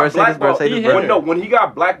When he this, got bro, say this, bro, blackballed, say he this, hit bro. her. No, when he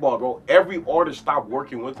got blackballed, bro, every artist stopped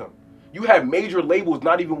working with him. You had major labels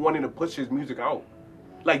not even wanting to push his music out.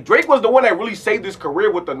 Like Drake was the one that really saved his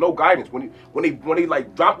career with the no guidance when they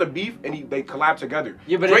like dropped the beef and they collabed together.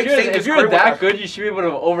 Yeah, but Drake saved if his you're career with that good, you should be able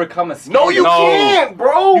to overcome a No, you can't,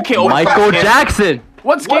 bro. You can't Michael overcome- Jackson.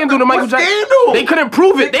 What scandal to Michael What Jackson? scandal? They couldn't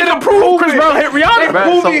prove it. They couldn't couldn't prove Chris prove Brown hit Rihanna. They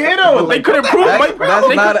proved he hit him. They couldn't prove That's- Mike. that's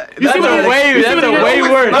They not could- a- you that's see not what a- he- way. you see That's what a he did? way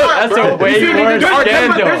No, worse. it's That's not, a bro. way You see what he worse did?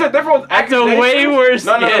 scandal. There's a difference. That's a way worse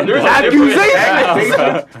No, scandal. there's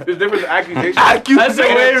accusations. There's different accusations. That's a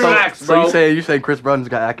way So, worse. so you say Chris Brown's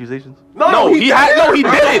got accusations? No, he did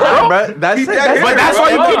it, bro. Bro, that's He it. did That's it. But that's why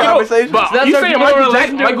you Bro, pick it up. conversation. But So that's you our saying moral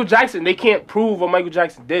lecture. Michael Jackson, they can't prove what Michael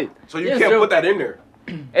Jackson did. So you Yeah, can't so- put that in there.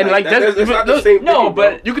 And like that's that's not the same No, thing,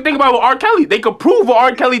 but you can think about what R. Kelly. They could prove what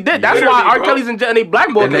R. Kelly did. That's Literally, why R. bro. Kelly's in jail and they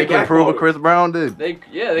blackballed And they him. can prove what Chris Brown did. They That's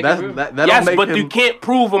can prove. that don't Yes, make but him, you can't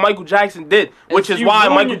prove what Michael Jackson did, which It's- is you why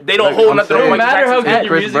ruin Michael your- they don't Like, hold I'm nothing saying- on No Michael matter how Jackson. good your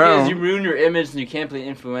Chris music Brown. is, you ruin your image and you can't be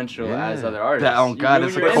influential Yeah. as other artists. That- oh, You God, ruin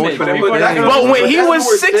it's a your cultural image. thing. People- That's But when he That's was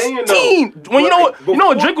what we're saying, 16, though. when you know what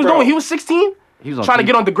Before, Drake was bro. doing when he was 16, he was on trying to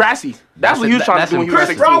get TV. on Degrassi. That's what he was trying to do when he was Chris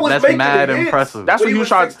 16. Brown was That's making mad hits. impressive. That's when what he he was was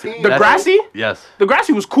trying. 16. Degrassi. Yes.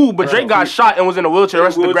 Degrassi was cool, but Drake got shot and was in a wheelchair. The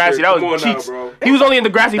rest of Wheelchair, Degrassi, that come on was now, cheeks. bro. He was only in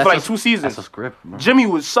Degrassi for That's like a- 2 That's a seasons. script, bro. Jimmy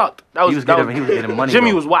was sucked. That He was was that getting money.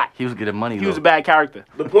 Jimmy though. was whack. He was getting money. He was a though. bad character.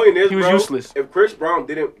 The point is, He was bro, useless. if Chris Brown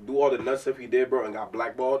didn't do all the nuts stuff he did, bro, and got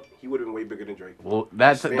blackballed, he would have been way bigger than Drake. Well,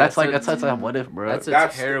 that's That's a what if, bro. That's a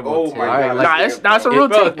That's terrible oh take. my Alright, god. like- Nah, it's a real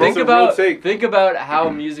Bro, take. think It's a real about take. think about how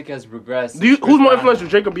music has progressed. Do you, since who's more Chris Brown. influential,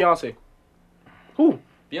 Drake or Beyonce? Who?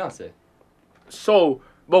 Beyonce. So,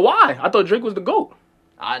 but why? I thought Drake was the GOAT.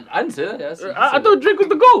 I didn't say that. Yes, I thought Drake was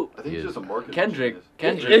the GOAT. I think it's just a marketing. Kendrick. genius.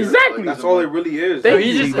 Kendrick. Exactly. That's all it really is. They-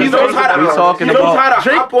 he just- He knows how to. We talking he knows about- how to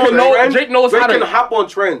Drake hop on can know- trends. Drake knows how to- can hop on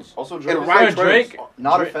trends. Also, Drake And is ride like, Drake-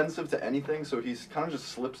 not Drake- offensive to anything, so he's kind of just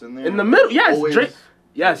slips in there. In the middle, yes, Always- Drake.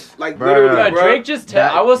 Yes. Like Bruh. literally, Yeah, bro. Drake just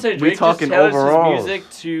That- I will say we Drake just talking tailors overalls. his music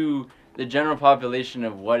to the general population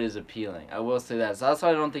of what is appealing. I will say that. So that's why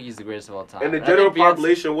I don't think he's the greatest of all time. In the And I general think Beyonce-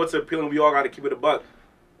 population, what's appealing? We all got to keep it a buck.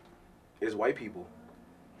 Is white people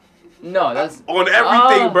No, that's on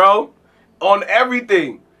everything, Ah. bro. On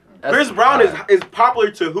everything. that's Chris Brown is popular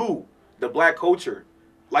to who? The black culture.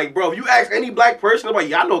 Like, bro, if you ask any black person, they're like,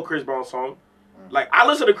 yeah, I know Chris Brown song. Like, I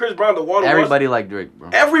listen to Chris Brown, the Water Everybody like Drake, bro.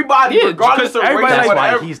 Everybody, Yeah, regardless of everybody race, That's like why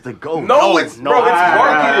whatever. he's the GOAT. No, it's no. bro, it's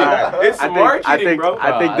marketing. It's I think, marketing, bro.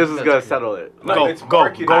 I think this is That's gonna good. settle it. No, Go, it's go,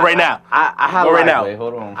 marketing. go right now. I have Go right like, now. Wait,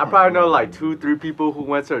 hold on. I probably know like 2-3 people who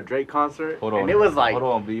went to a Drake concert, Hold on. and it was like Hold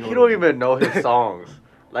on, B. he Hold don't on. even know his songs.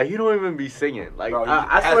 Like he don't even be singing. Like Bro, he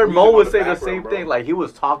I has swear music Mo on would the say the background, same bro. thing. Like he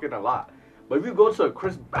was talking a lot. But if you go to a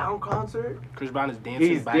Chris Brown concert, Chris Brown is dancing.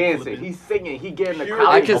 he's dancing, he's singing, he getting the Pure- crowd.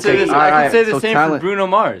 I can say Okay, this. I alright, can say the so same talent- for Bruno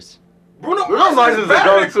Mars. Bruno Mars is a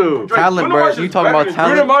go-to. Talent, bro. You talking about talent?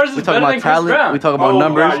 Bruno Mars is we talking better about than Chris talent. Brown. We talking about Oh,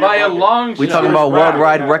 numbers. God, By a long We shot. talking about Brown.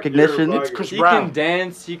 worldwide You're recognition. bugging. It's Chris He Brown. can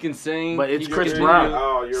dance. He can sing. But it's he Chris can Brown. do-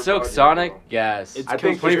 Oh, you're Silk bugging, Sonic, bro. yes. It's I Chris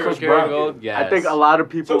think 24 Chris karat Brown. gold, yes. I think a lot of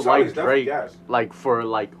people Silk Sonic like is definitely Drake, gas. like for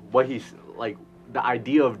like what he's like the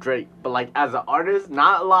idea of Drake, but like as an artist,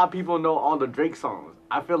 not a lot of people know all the Drake songs.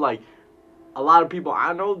 I feel like a lot of people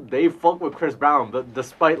I know they fuck with Chris Brown, but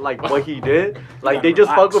despite like what he did, like they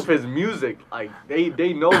just fuck with his music. Like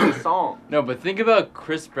they know his song. No, but think about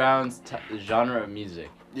Chris Brown's genre of music.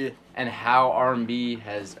 Yeah. And how R&B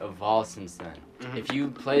has evolved since then. Mm-hmm. If you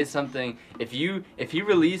play something, if he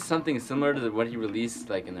released something similar to what he released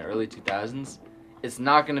like in the early 2000s, it's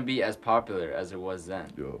not gonna be as popular as it was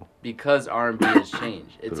then. Yo. Because R&B has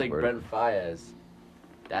changed. It's the like word. Brent Faiyaz.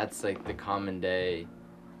 That's like the common day,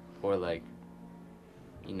 or like,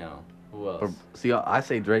 you know, who else? Or- See, I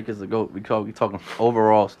say Drake is the GOAT. We talking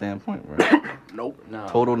overall standpoint, right? Nope. No.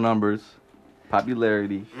 Total numbers,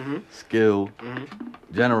 popularity, Mhm. skill,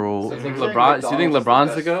 general. So you think I'm saying LeBron? So you think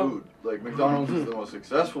McDonald's LeBron's is the best GOAT? food. Like McDonald's is the most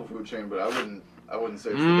successful food chain, but I wouldn't say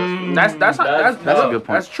it's the best food. That's That's That's a good point.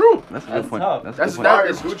 That's true. That's a That's good point. tough. That's a That's good that- point.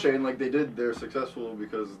 Inspired food chain, like they're successful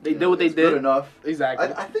because They you did know, what they it's did. Good enough. Exactly.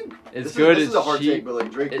 I think It's this good, Is, this is a it's hard cheap. take, but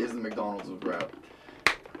like Drake It- is the McDonald's of rap,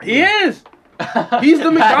 He is. He's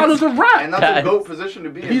the McDonald's of rap. and that's Guys. a goat position to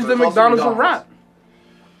be in. He's but the it's also McDonald's of rap.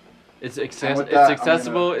 It's And access. with It's that, I'm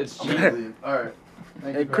accessible. gonna- It's I'm cheap. gonna leave. All right.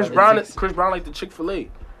 Thank you And for Chris having Brown, me. Chris Brown like the Chick-fil-A,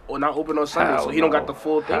 or not open on Sunday, Hell so he don't got no. the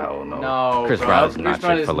full thing. Hell no. No, Chris bro. Brown is Chris not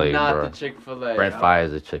Brown Chick-fil-A, is not bro. the Chick-fil-A. Brent Fire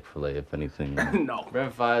is a Chick-fil-A, if anything. No.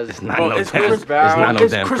 Brent Fires. It's not Bro, no it's damn. Chris It's Brown. not no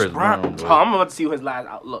It's damn Chris Brown. bro. Oh, I'm about to see his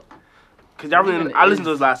last look. Cause y'all really, I listened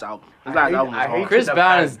to his last album. His last album was hard. Chris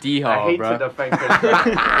Brown is D-Hall, I hate bro. to defend Chris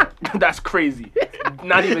Brown. That's crazy.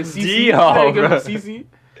 Not even CC. D-Hall, You didn't give bro. him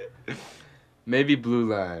CC. Maybe Blue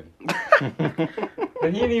Line.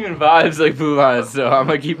 But he ain't even vibes like Blue Line, so I'm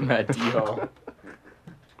gonna keep him at D-Hall.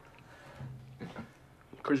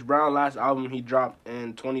 Chris Brown last album he dropped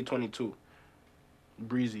in 2022.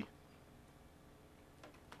 Breezy.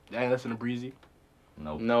 You ain't listen to Breezy?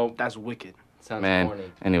 Nope. That's wicked. Sounds Man. corny.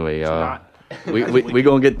 Anyway, It's y'all. not. We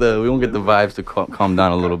gonna get the vibes to calm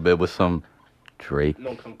down a little bit with some Drake.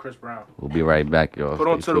 No, some Chris Brown. We'll be right back, y'all. Put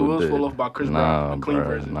on Stay To the Wheels tuned Fall in. Off by Chris Brown, the clean bruh,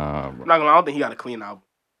 version. Nah, I'm bro. not gonna lie, I don't think he got a clean album.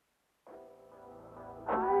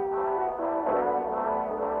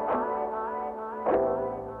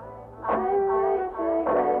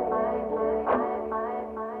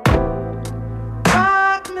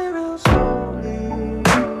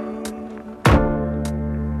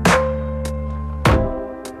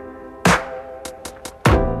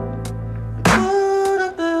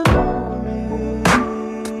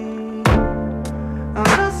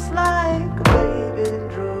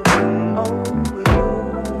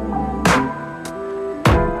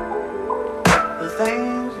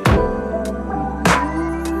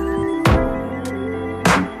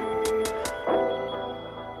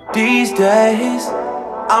 These days,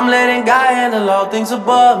 I'm letting God handle all things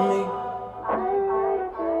above me.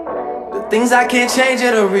 The things I can't change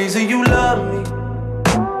are the reason you love me.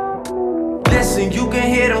 Listen, you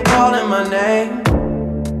can hear them calling my name.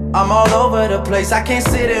 I'm all over the place, I can't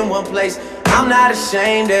sit in one place. I'm not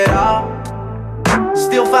ashamed at all.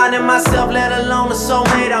 Still finding myself, let alone a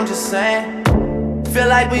soulmate, I'm just saying. Feel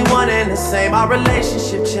like we one and the same, our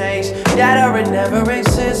relationship changed. That or it never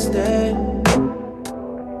existed.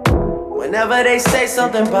 Whenever they say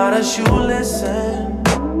something about us, you listen.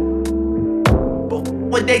 But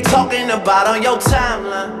what they talking about on your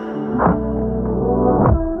timeline?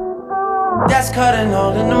 That's cutting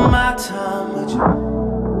all into my time with you.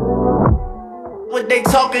 What they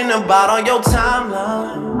talking about on your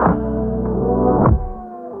timeline?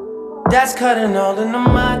 That's cutting all into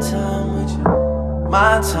my time with you.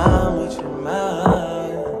 My time with you, my.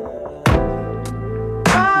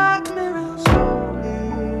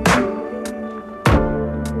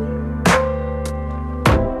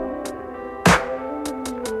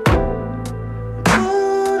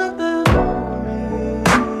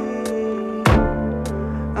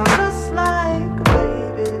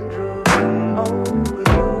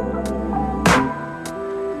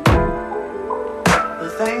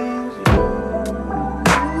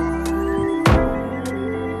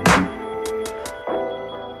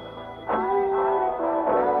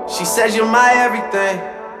 She says you're my everything.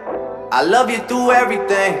 I love you through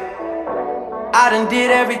everything. I done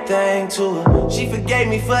did everything to her. She forgave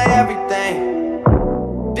me for everything.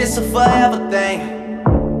 This a forever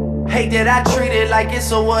thing. Hate that I treat it like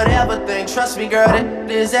it's a whatever thing. Trust me, girl,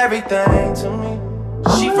 it is everything to me.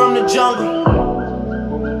 She from the jungle.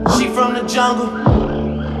 She from the jungle.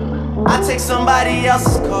 I take somebody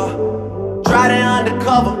else's car, drive it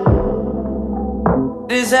undercover.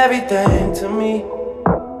 This everything to me.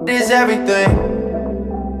 This everything.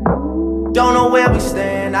 Don't know where we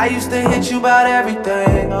stand. I used to hit you about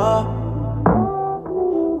everything. Oh,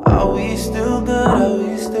 are we still good? Are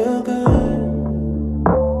we still good?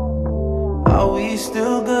 Are we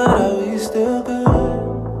still good? Are we still good?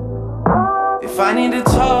 If I need to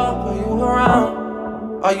talk, are you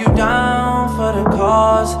around? Are you down for the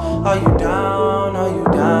cause? Are you down? Are you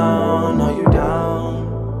down? Are you down?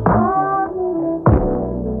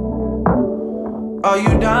 Are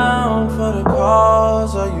you down for the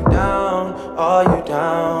cause? Are you down? Are you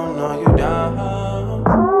down? Are you down?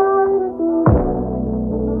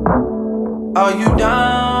 Are you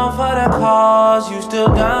down for the cause? You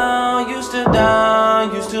still down? You still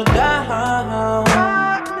down? You still down?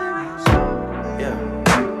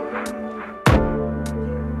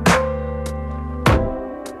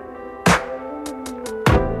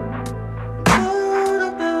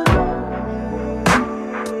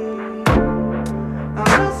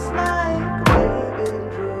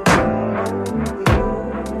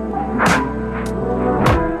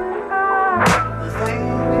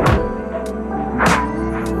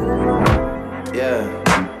 Yeah.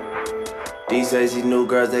 These days, these new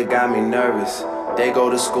girls, they got me nervous. They go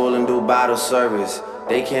to school and do bottle service.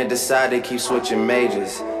 They can't decide, they keep switching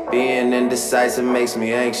majors. Being indecisive makes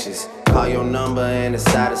me anxious. Call your number and it's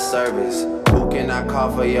out of service. Who can I call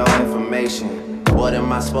for your information? What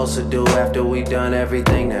am I supposed to do after we done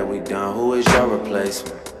everything that we done? Who is your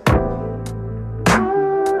replacement?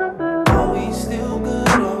 Are we still good?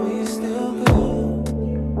 Are we still good?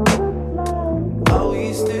 Are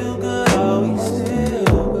we still good? Are we still good?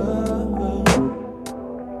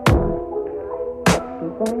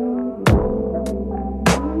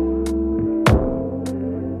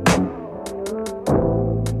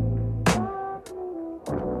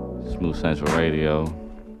 Smooth Central Radio.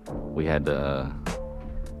 We had the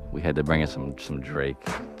we had to bring in some Drake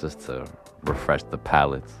just to refresh the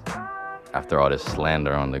palates after all this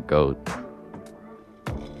slander on the GOAT.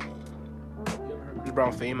 Chris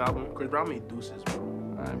Brown Fame album. Chris Brown made Deuces,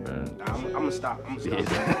 bro. Alright, bro. I'm gonna stop.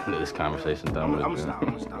 This conversation done. I'm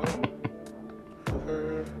gonna stop.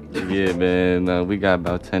 Yeah, man. We got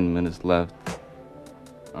about 10 minutes left.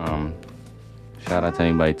 Shout out to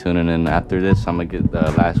anybody tuning in. After this, I'm gonna get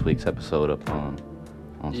last week's episode up on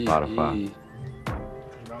Spotify.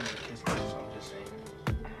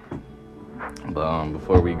 But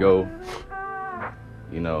before we go,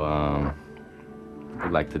 we'd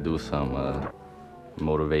like to do some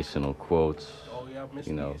motivational quotes.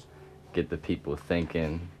 Get the people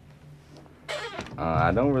thinking.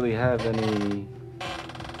 I don't really have any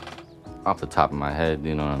off the top of my head,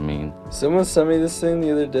 you know what I mean? Someone sent me this thing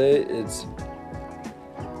the other day.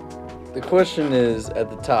 The question is at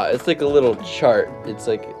the top. It's like a little chart. It's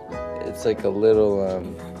like a little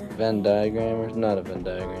Venn diagram, or not a Venn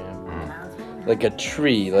diagram. Like a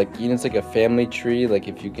tree. Like, it's like a family tree. Like,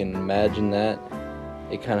 if you can imagine that,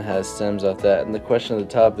 it kind of has stems off that. And the question at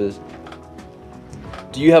the top is,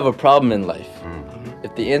 do you have a problem in life?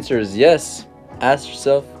 If the answer is yes, ask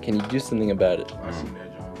yourself, can you do something about it?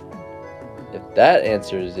 If that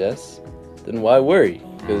answer is yes, then why worry?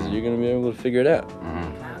 Because you're going to be able to figure it out.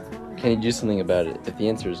 Can you do something about it? If the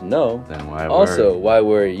answer is no, then why also, why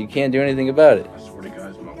worry? You can't do anything about it. I swear to God,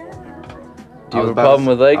 it's my wallpaper, bro. Do you have a problem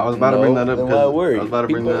with I was about to bring that up. Then why worry? I was about to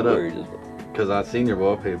bring People that worry. up. Because I seen your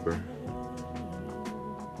wallpaper.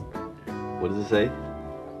 What does it say?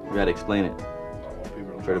 You gotta explain it.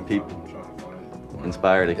 For the people.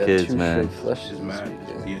 Inspire the kids, man. It's mad.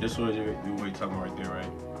 Yeah, this was you were talking about right there, right?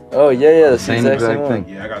 Oh, yeah, the same exact one.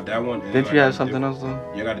 Yeah, I got that one. And Didn't you have something else though?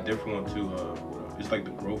 Yeah, I got a different one too. It's like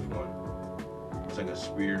the growth one. It's like a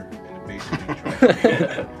spear in the base of the track.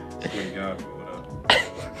 Swear to God, but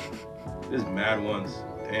there's mad ones.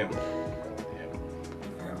 Damn. I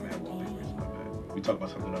got mad wallpapers. My bad. We talk about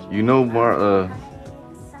something else. You know, Mar.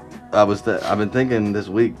 I've been thinking this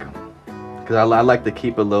week, cause I like to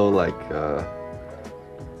keep a little like, an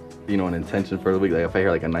intention for the week. Like if I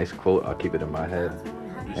hear like a nice quote, I'll keep it in my head.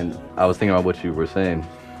 And I was thinking about what you were saying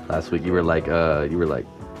last week. You were like,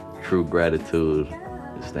 true gratitude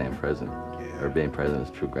is staying present, or being present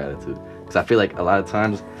is true gratitude. Cause I feel like a lot of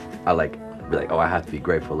times I be like, oh, I have to be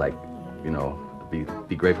grateful, be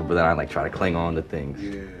grateful, but then I try to cling on to things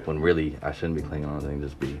when really I shouldn't be clinging on to things.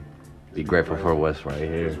 Just be grateful for what's right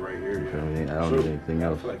here. What's right here. You feel me? I don't need anything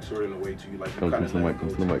else. I feel like sort of in a way too, like Come to the mic.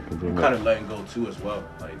 kind of letting go too as well.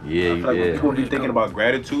 Like Yeah, I feel like when yeah. people be thinking about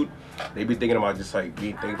gratitude, they be thinking about just like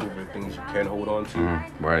being thankful for things you can hold on to.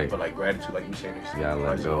 Right. But like gratitude, like you saying, it's You gotta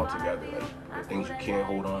let it go. all together. Like the things you can't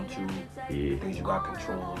hold on to, the things you got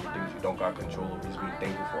control of, the things you don't got control of. Just being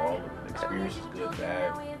thankful for all of it. The experiences, good,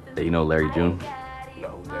 bad. Hey, you know Larry June? You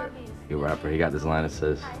know who's that? He a rapper. He got this line that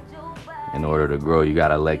says, in order to grow, you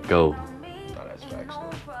gotta let go. No, that's facts though.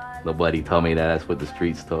 Nobody told me that. That's what the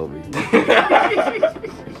streets told me.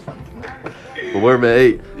 But word, man,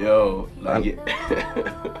 hey, Yo, like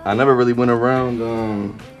I never really went around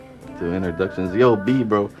to introductions. Yo, B,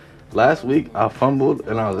 bro. Last week I fumbled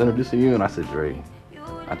and I was introducing you and I said Dre.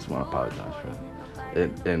 I just want to apologize for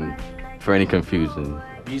that. And for any confusion,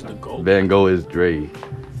 He's the GOAT. Van Gogh is Dre,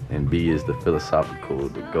 and B is the philosophical,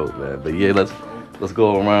 the GOAT, man. But yeah, let's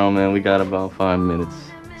go around, man. We got about 5 minutes.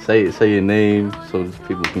 Say your name so that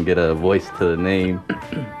people can get a voice to the name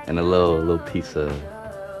and a little piece of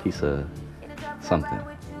something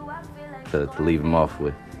to leave them off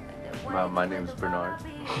with. My name's Bernard.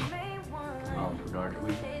 Bernard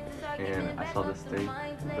Hui. And I saw this thing.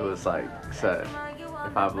 It was like said,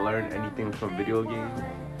 if I've learned anything from video games,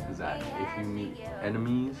 is that if you meet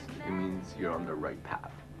enemies, it means you're on the right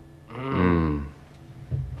path.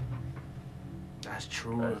 That's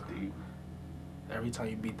true. That's deep. Every time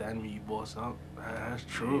you beat the enemy, you boss up. That's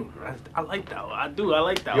true. I like that one. I do. I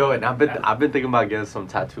like that Yo, one. and I've been thinking about getting some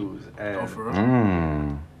tattoos. And Oh, for real?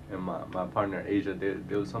 Mm. and my partner Asia,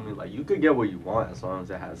 they was telling me like you could get what you want as long as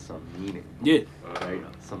it has some meaning. Yeah. Right?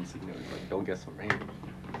 Some significance. Like don't get some random.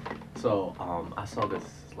 So I saw this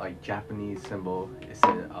like Japanese symbol. It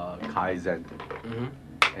said Kaizen.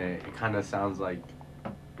 And it kind of sounds like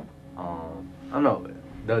I don't know.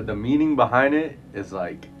 The meaning behind it is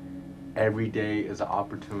like every day is an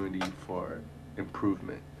opportunity for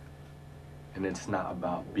improvement, and it's not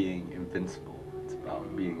about being invincible. It's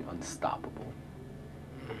about being unstoppable.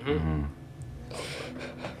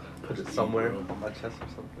 Put it somewhere on my chest or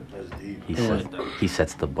something. That's deep. He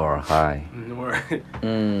sets the bar high. Word.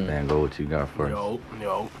 Van Gogh, what you got first? Yo,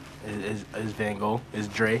 it's Van Gogh, it's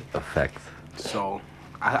Dre. Effect. So,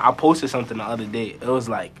 I posted something the other day. It was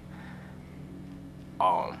like,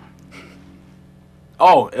 it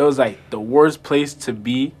was like the worst place to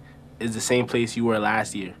be is the same place you were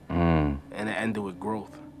last year, and it ended with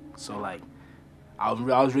growth. So like, I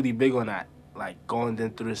was really big on that. Like going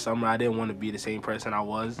through the summer, I didn't want to be the same person I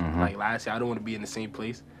was like last year. I don't want to be in the same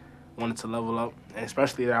place. I wanted to level up, and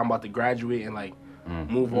especially that I'm about to graduate and like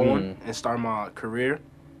move on and start my career.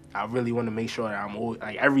 I really want to make sure that I'm always,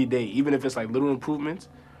 like every day, even if it's like little improvements,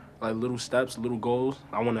 like little steps, little goals.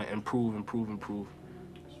 I want to improve.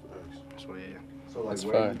 So yeah. So like, That's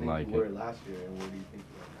where do you fine. think Like you were it. last year, and where do you think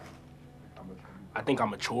you are now? How much have you I think I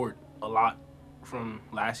matured a lot from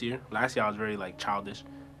last year. Last year I was very like childish,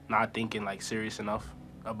 not thinking like serious enough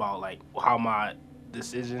about like how my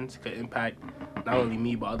decisions could impact not only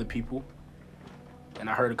me but other people. And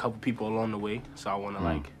I hurt a couple people along the way, so I want to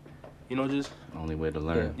like, just Only way to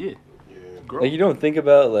learn. grow. Like you don't think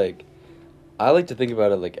about like, I like to think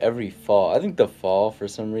about it like every fall. I think the fall for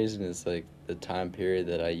some reason is like the time period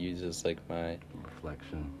that I use as like my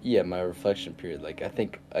Reflection. my reflection period. Like I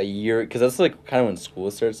think a year, because that's like kind of when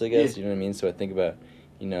school starts, I guess. Yeah. You know what I mean? So I think about,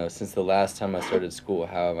 since the last time I started school,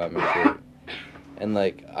 how have I matured? And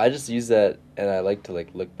like I just use that, and I like to like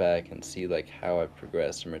look back and see like how I've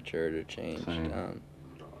progressed or matured or changed. Same.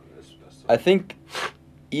 I think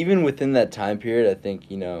even within that time period, I think,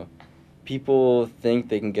 people think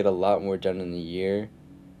they can get a lot more done in a year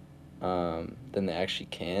than they actually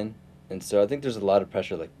can. And so I think there's a lot of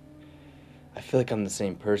pressure. Like, I feel like I'm the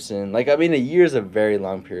same person. Like, I mean, a year is a very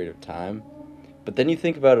long period of time. But then you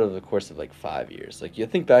think about it over the course of, like, 5 years. Like, you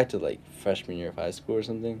think back to, like, freshman year of high school or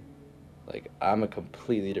something. Like, I'm a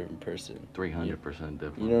completely different person. 300%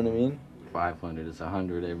 different. You know what I mean? 500 is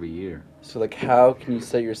 100 every year. So, like, how can you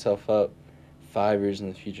set yourself up 5 years in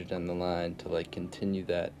the future down the line to, like, continue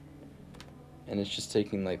that? And it's just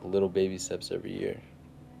taking, like, little baby steps every year.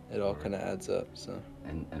 It all kind of adds up, so.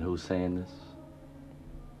 And who's saying this?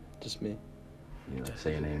 Just me. You know,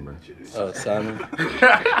 say your name, bro. Oh, Simon.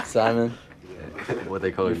 Simon. What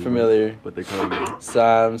they call You're you? familiar. What they call you?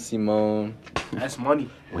 Sam, Simone. That's money.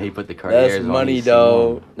 When he put the Cartiers That's on, money, he's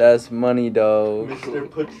though. That's money, though. Mister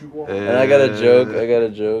put you on. And I got a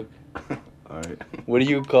joke. All right. What do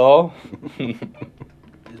you call This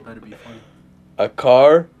better be funny. a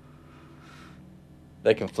car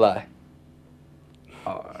that can fly?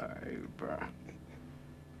 All right, bro.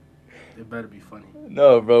 It better be funny.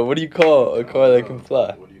 No, bro. What do you call a car that can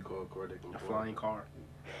fly? What do you call a car that can A fly? flying car.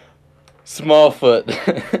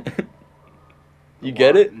 Smallfoot. You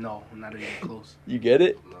get it? No, not even close. You get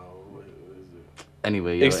it? No, what is it?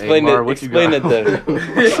 Anyway, yo, Explain hey, Mar, it. what you Explain got?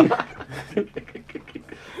 it then.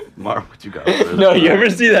 Mar, what you got? for us, No, you bro? ever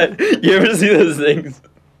see that? You ever see those things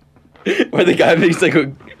where the guy makes like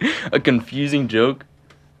a confusing joke?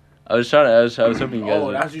 I was hoping you guys. Oh,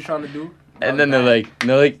 would. that's what you trying to do? And then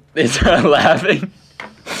they start laughing,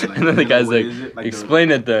 and then the guy's what like, is it? Like "Explain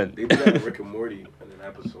it then." They did that in Rick and Morty in an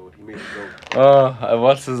episode. He made a joke. Oh, I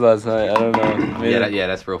watched this last night. I don't know. Yeah,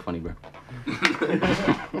 that's real funny, bro.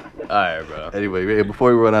 Alright, bro. Anyway,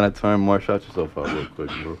 before we run out of time, Mar, shout yourself out real quick,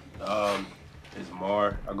 bro. It's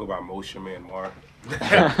Mar. I go by Motion Man Mar.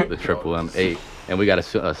 The Triple M8, and we got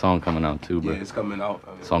a song coming out too, bro. Yeah, it's coming out.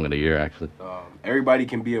 Song of the year, actually. Everybody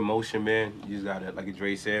can be a motion man. You just gotta, like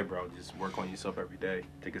Dre said, bro, just work on yourself every day.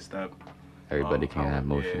 Take a step. Everybody can have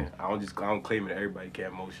motion. Yeah, I don't claim that everybody can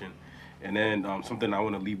have motion. And then something I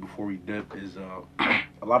want to leave before we dip is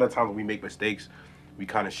a lot of times when we make mistakes, we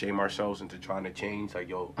kind of shame ourselves into trying to change. Like,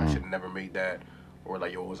 yo, I should have never made that, or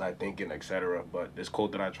like, yo, what was I thinking, etc. But this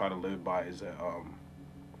quote that I try to live by is that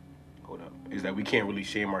is that we can't really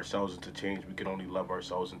shame ourselves into change. We can only love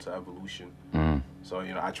ourselves into evolution. So,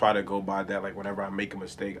 I try to go by that. Like, whenever I make a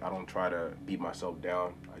mistake, I don't try to beat myself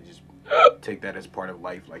down. I just take that as part of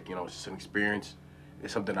life. Like, it's just an experience.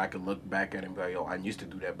 It's something I can look back at and be like, yo, I used to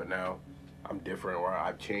do that, but now I'm different, or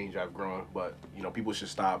I've changed, I've grown. But, people should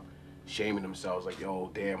stop shaming themselves. Like,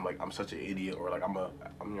 yo, damn, like, I'm such an idiot, or like, I'm a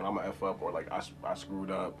F up, or like, I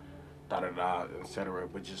screwed up, etc.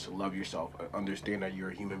 But just love yourself. Understand that you're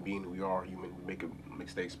a human being. We are human. We make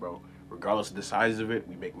mistakes, bro. Regardless of the size of it,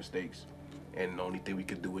 we make mistakes. And the only thing we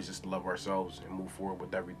can do is just love ourselves and move forward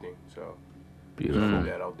with everything. So, Beautiful. put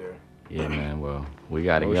that out there. Yeah, man. Well, we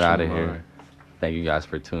gotta get out of here. Thank you guys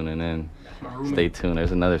for tuning in. Stay tuned.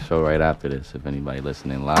 There's another show right after this. If anybody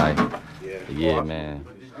listening live. Yeah, man.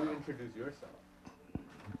 Introduce yourself.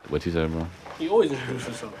 What you said, bro? You always introduce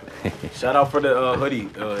yourself. Shout out for the hoodie.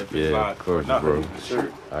 If Yeah, it's not, of course, not bro. hoodie, the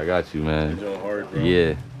shirt. I got you, man. You're doing hard, bro. Yeah.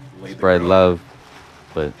 Laid the Spread ground. love,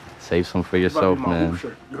 but save some for It's about to yourself, be my man. hoop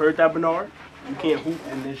shirt. You heard that, Bernard? You can't hoop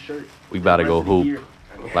in this shirt. We about to The go rest of the hoop. year.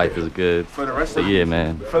 Life is good. For the rest So of yeah,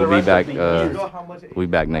 man. for the We'll be rest back. of the year. We'll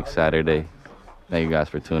be back next Saturday. Thank you guys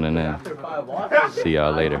for tuning in. See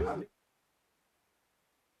y'all later.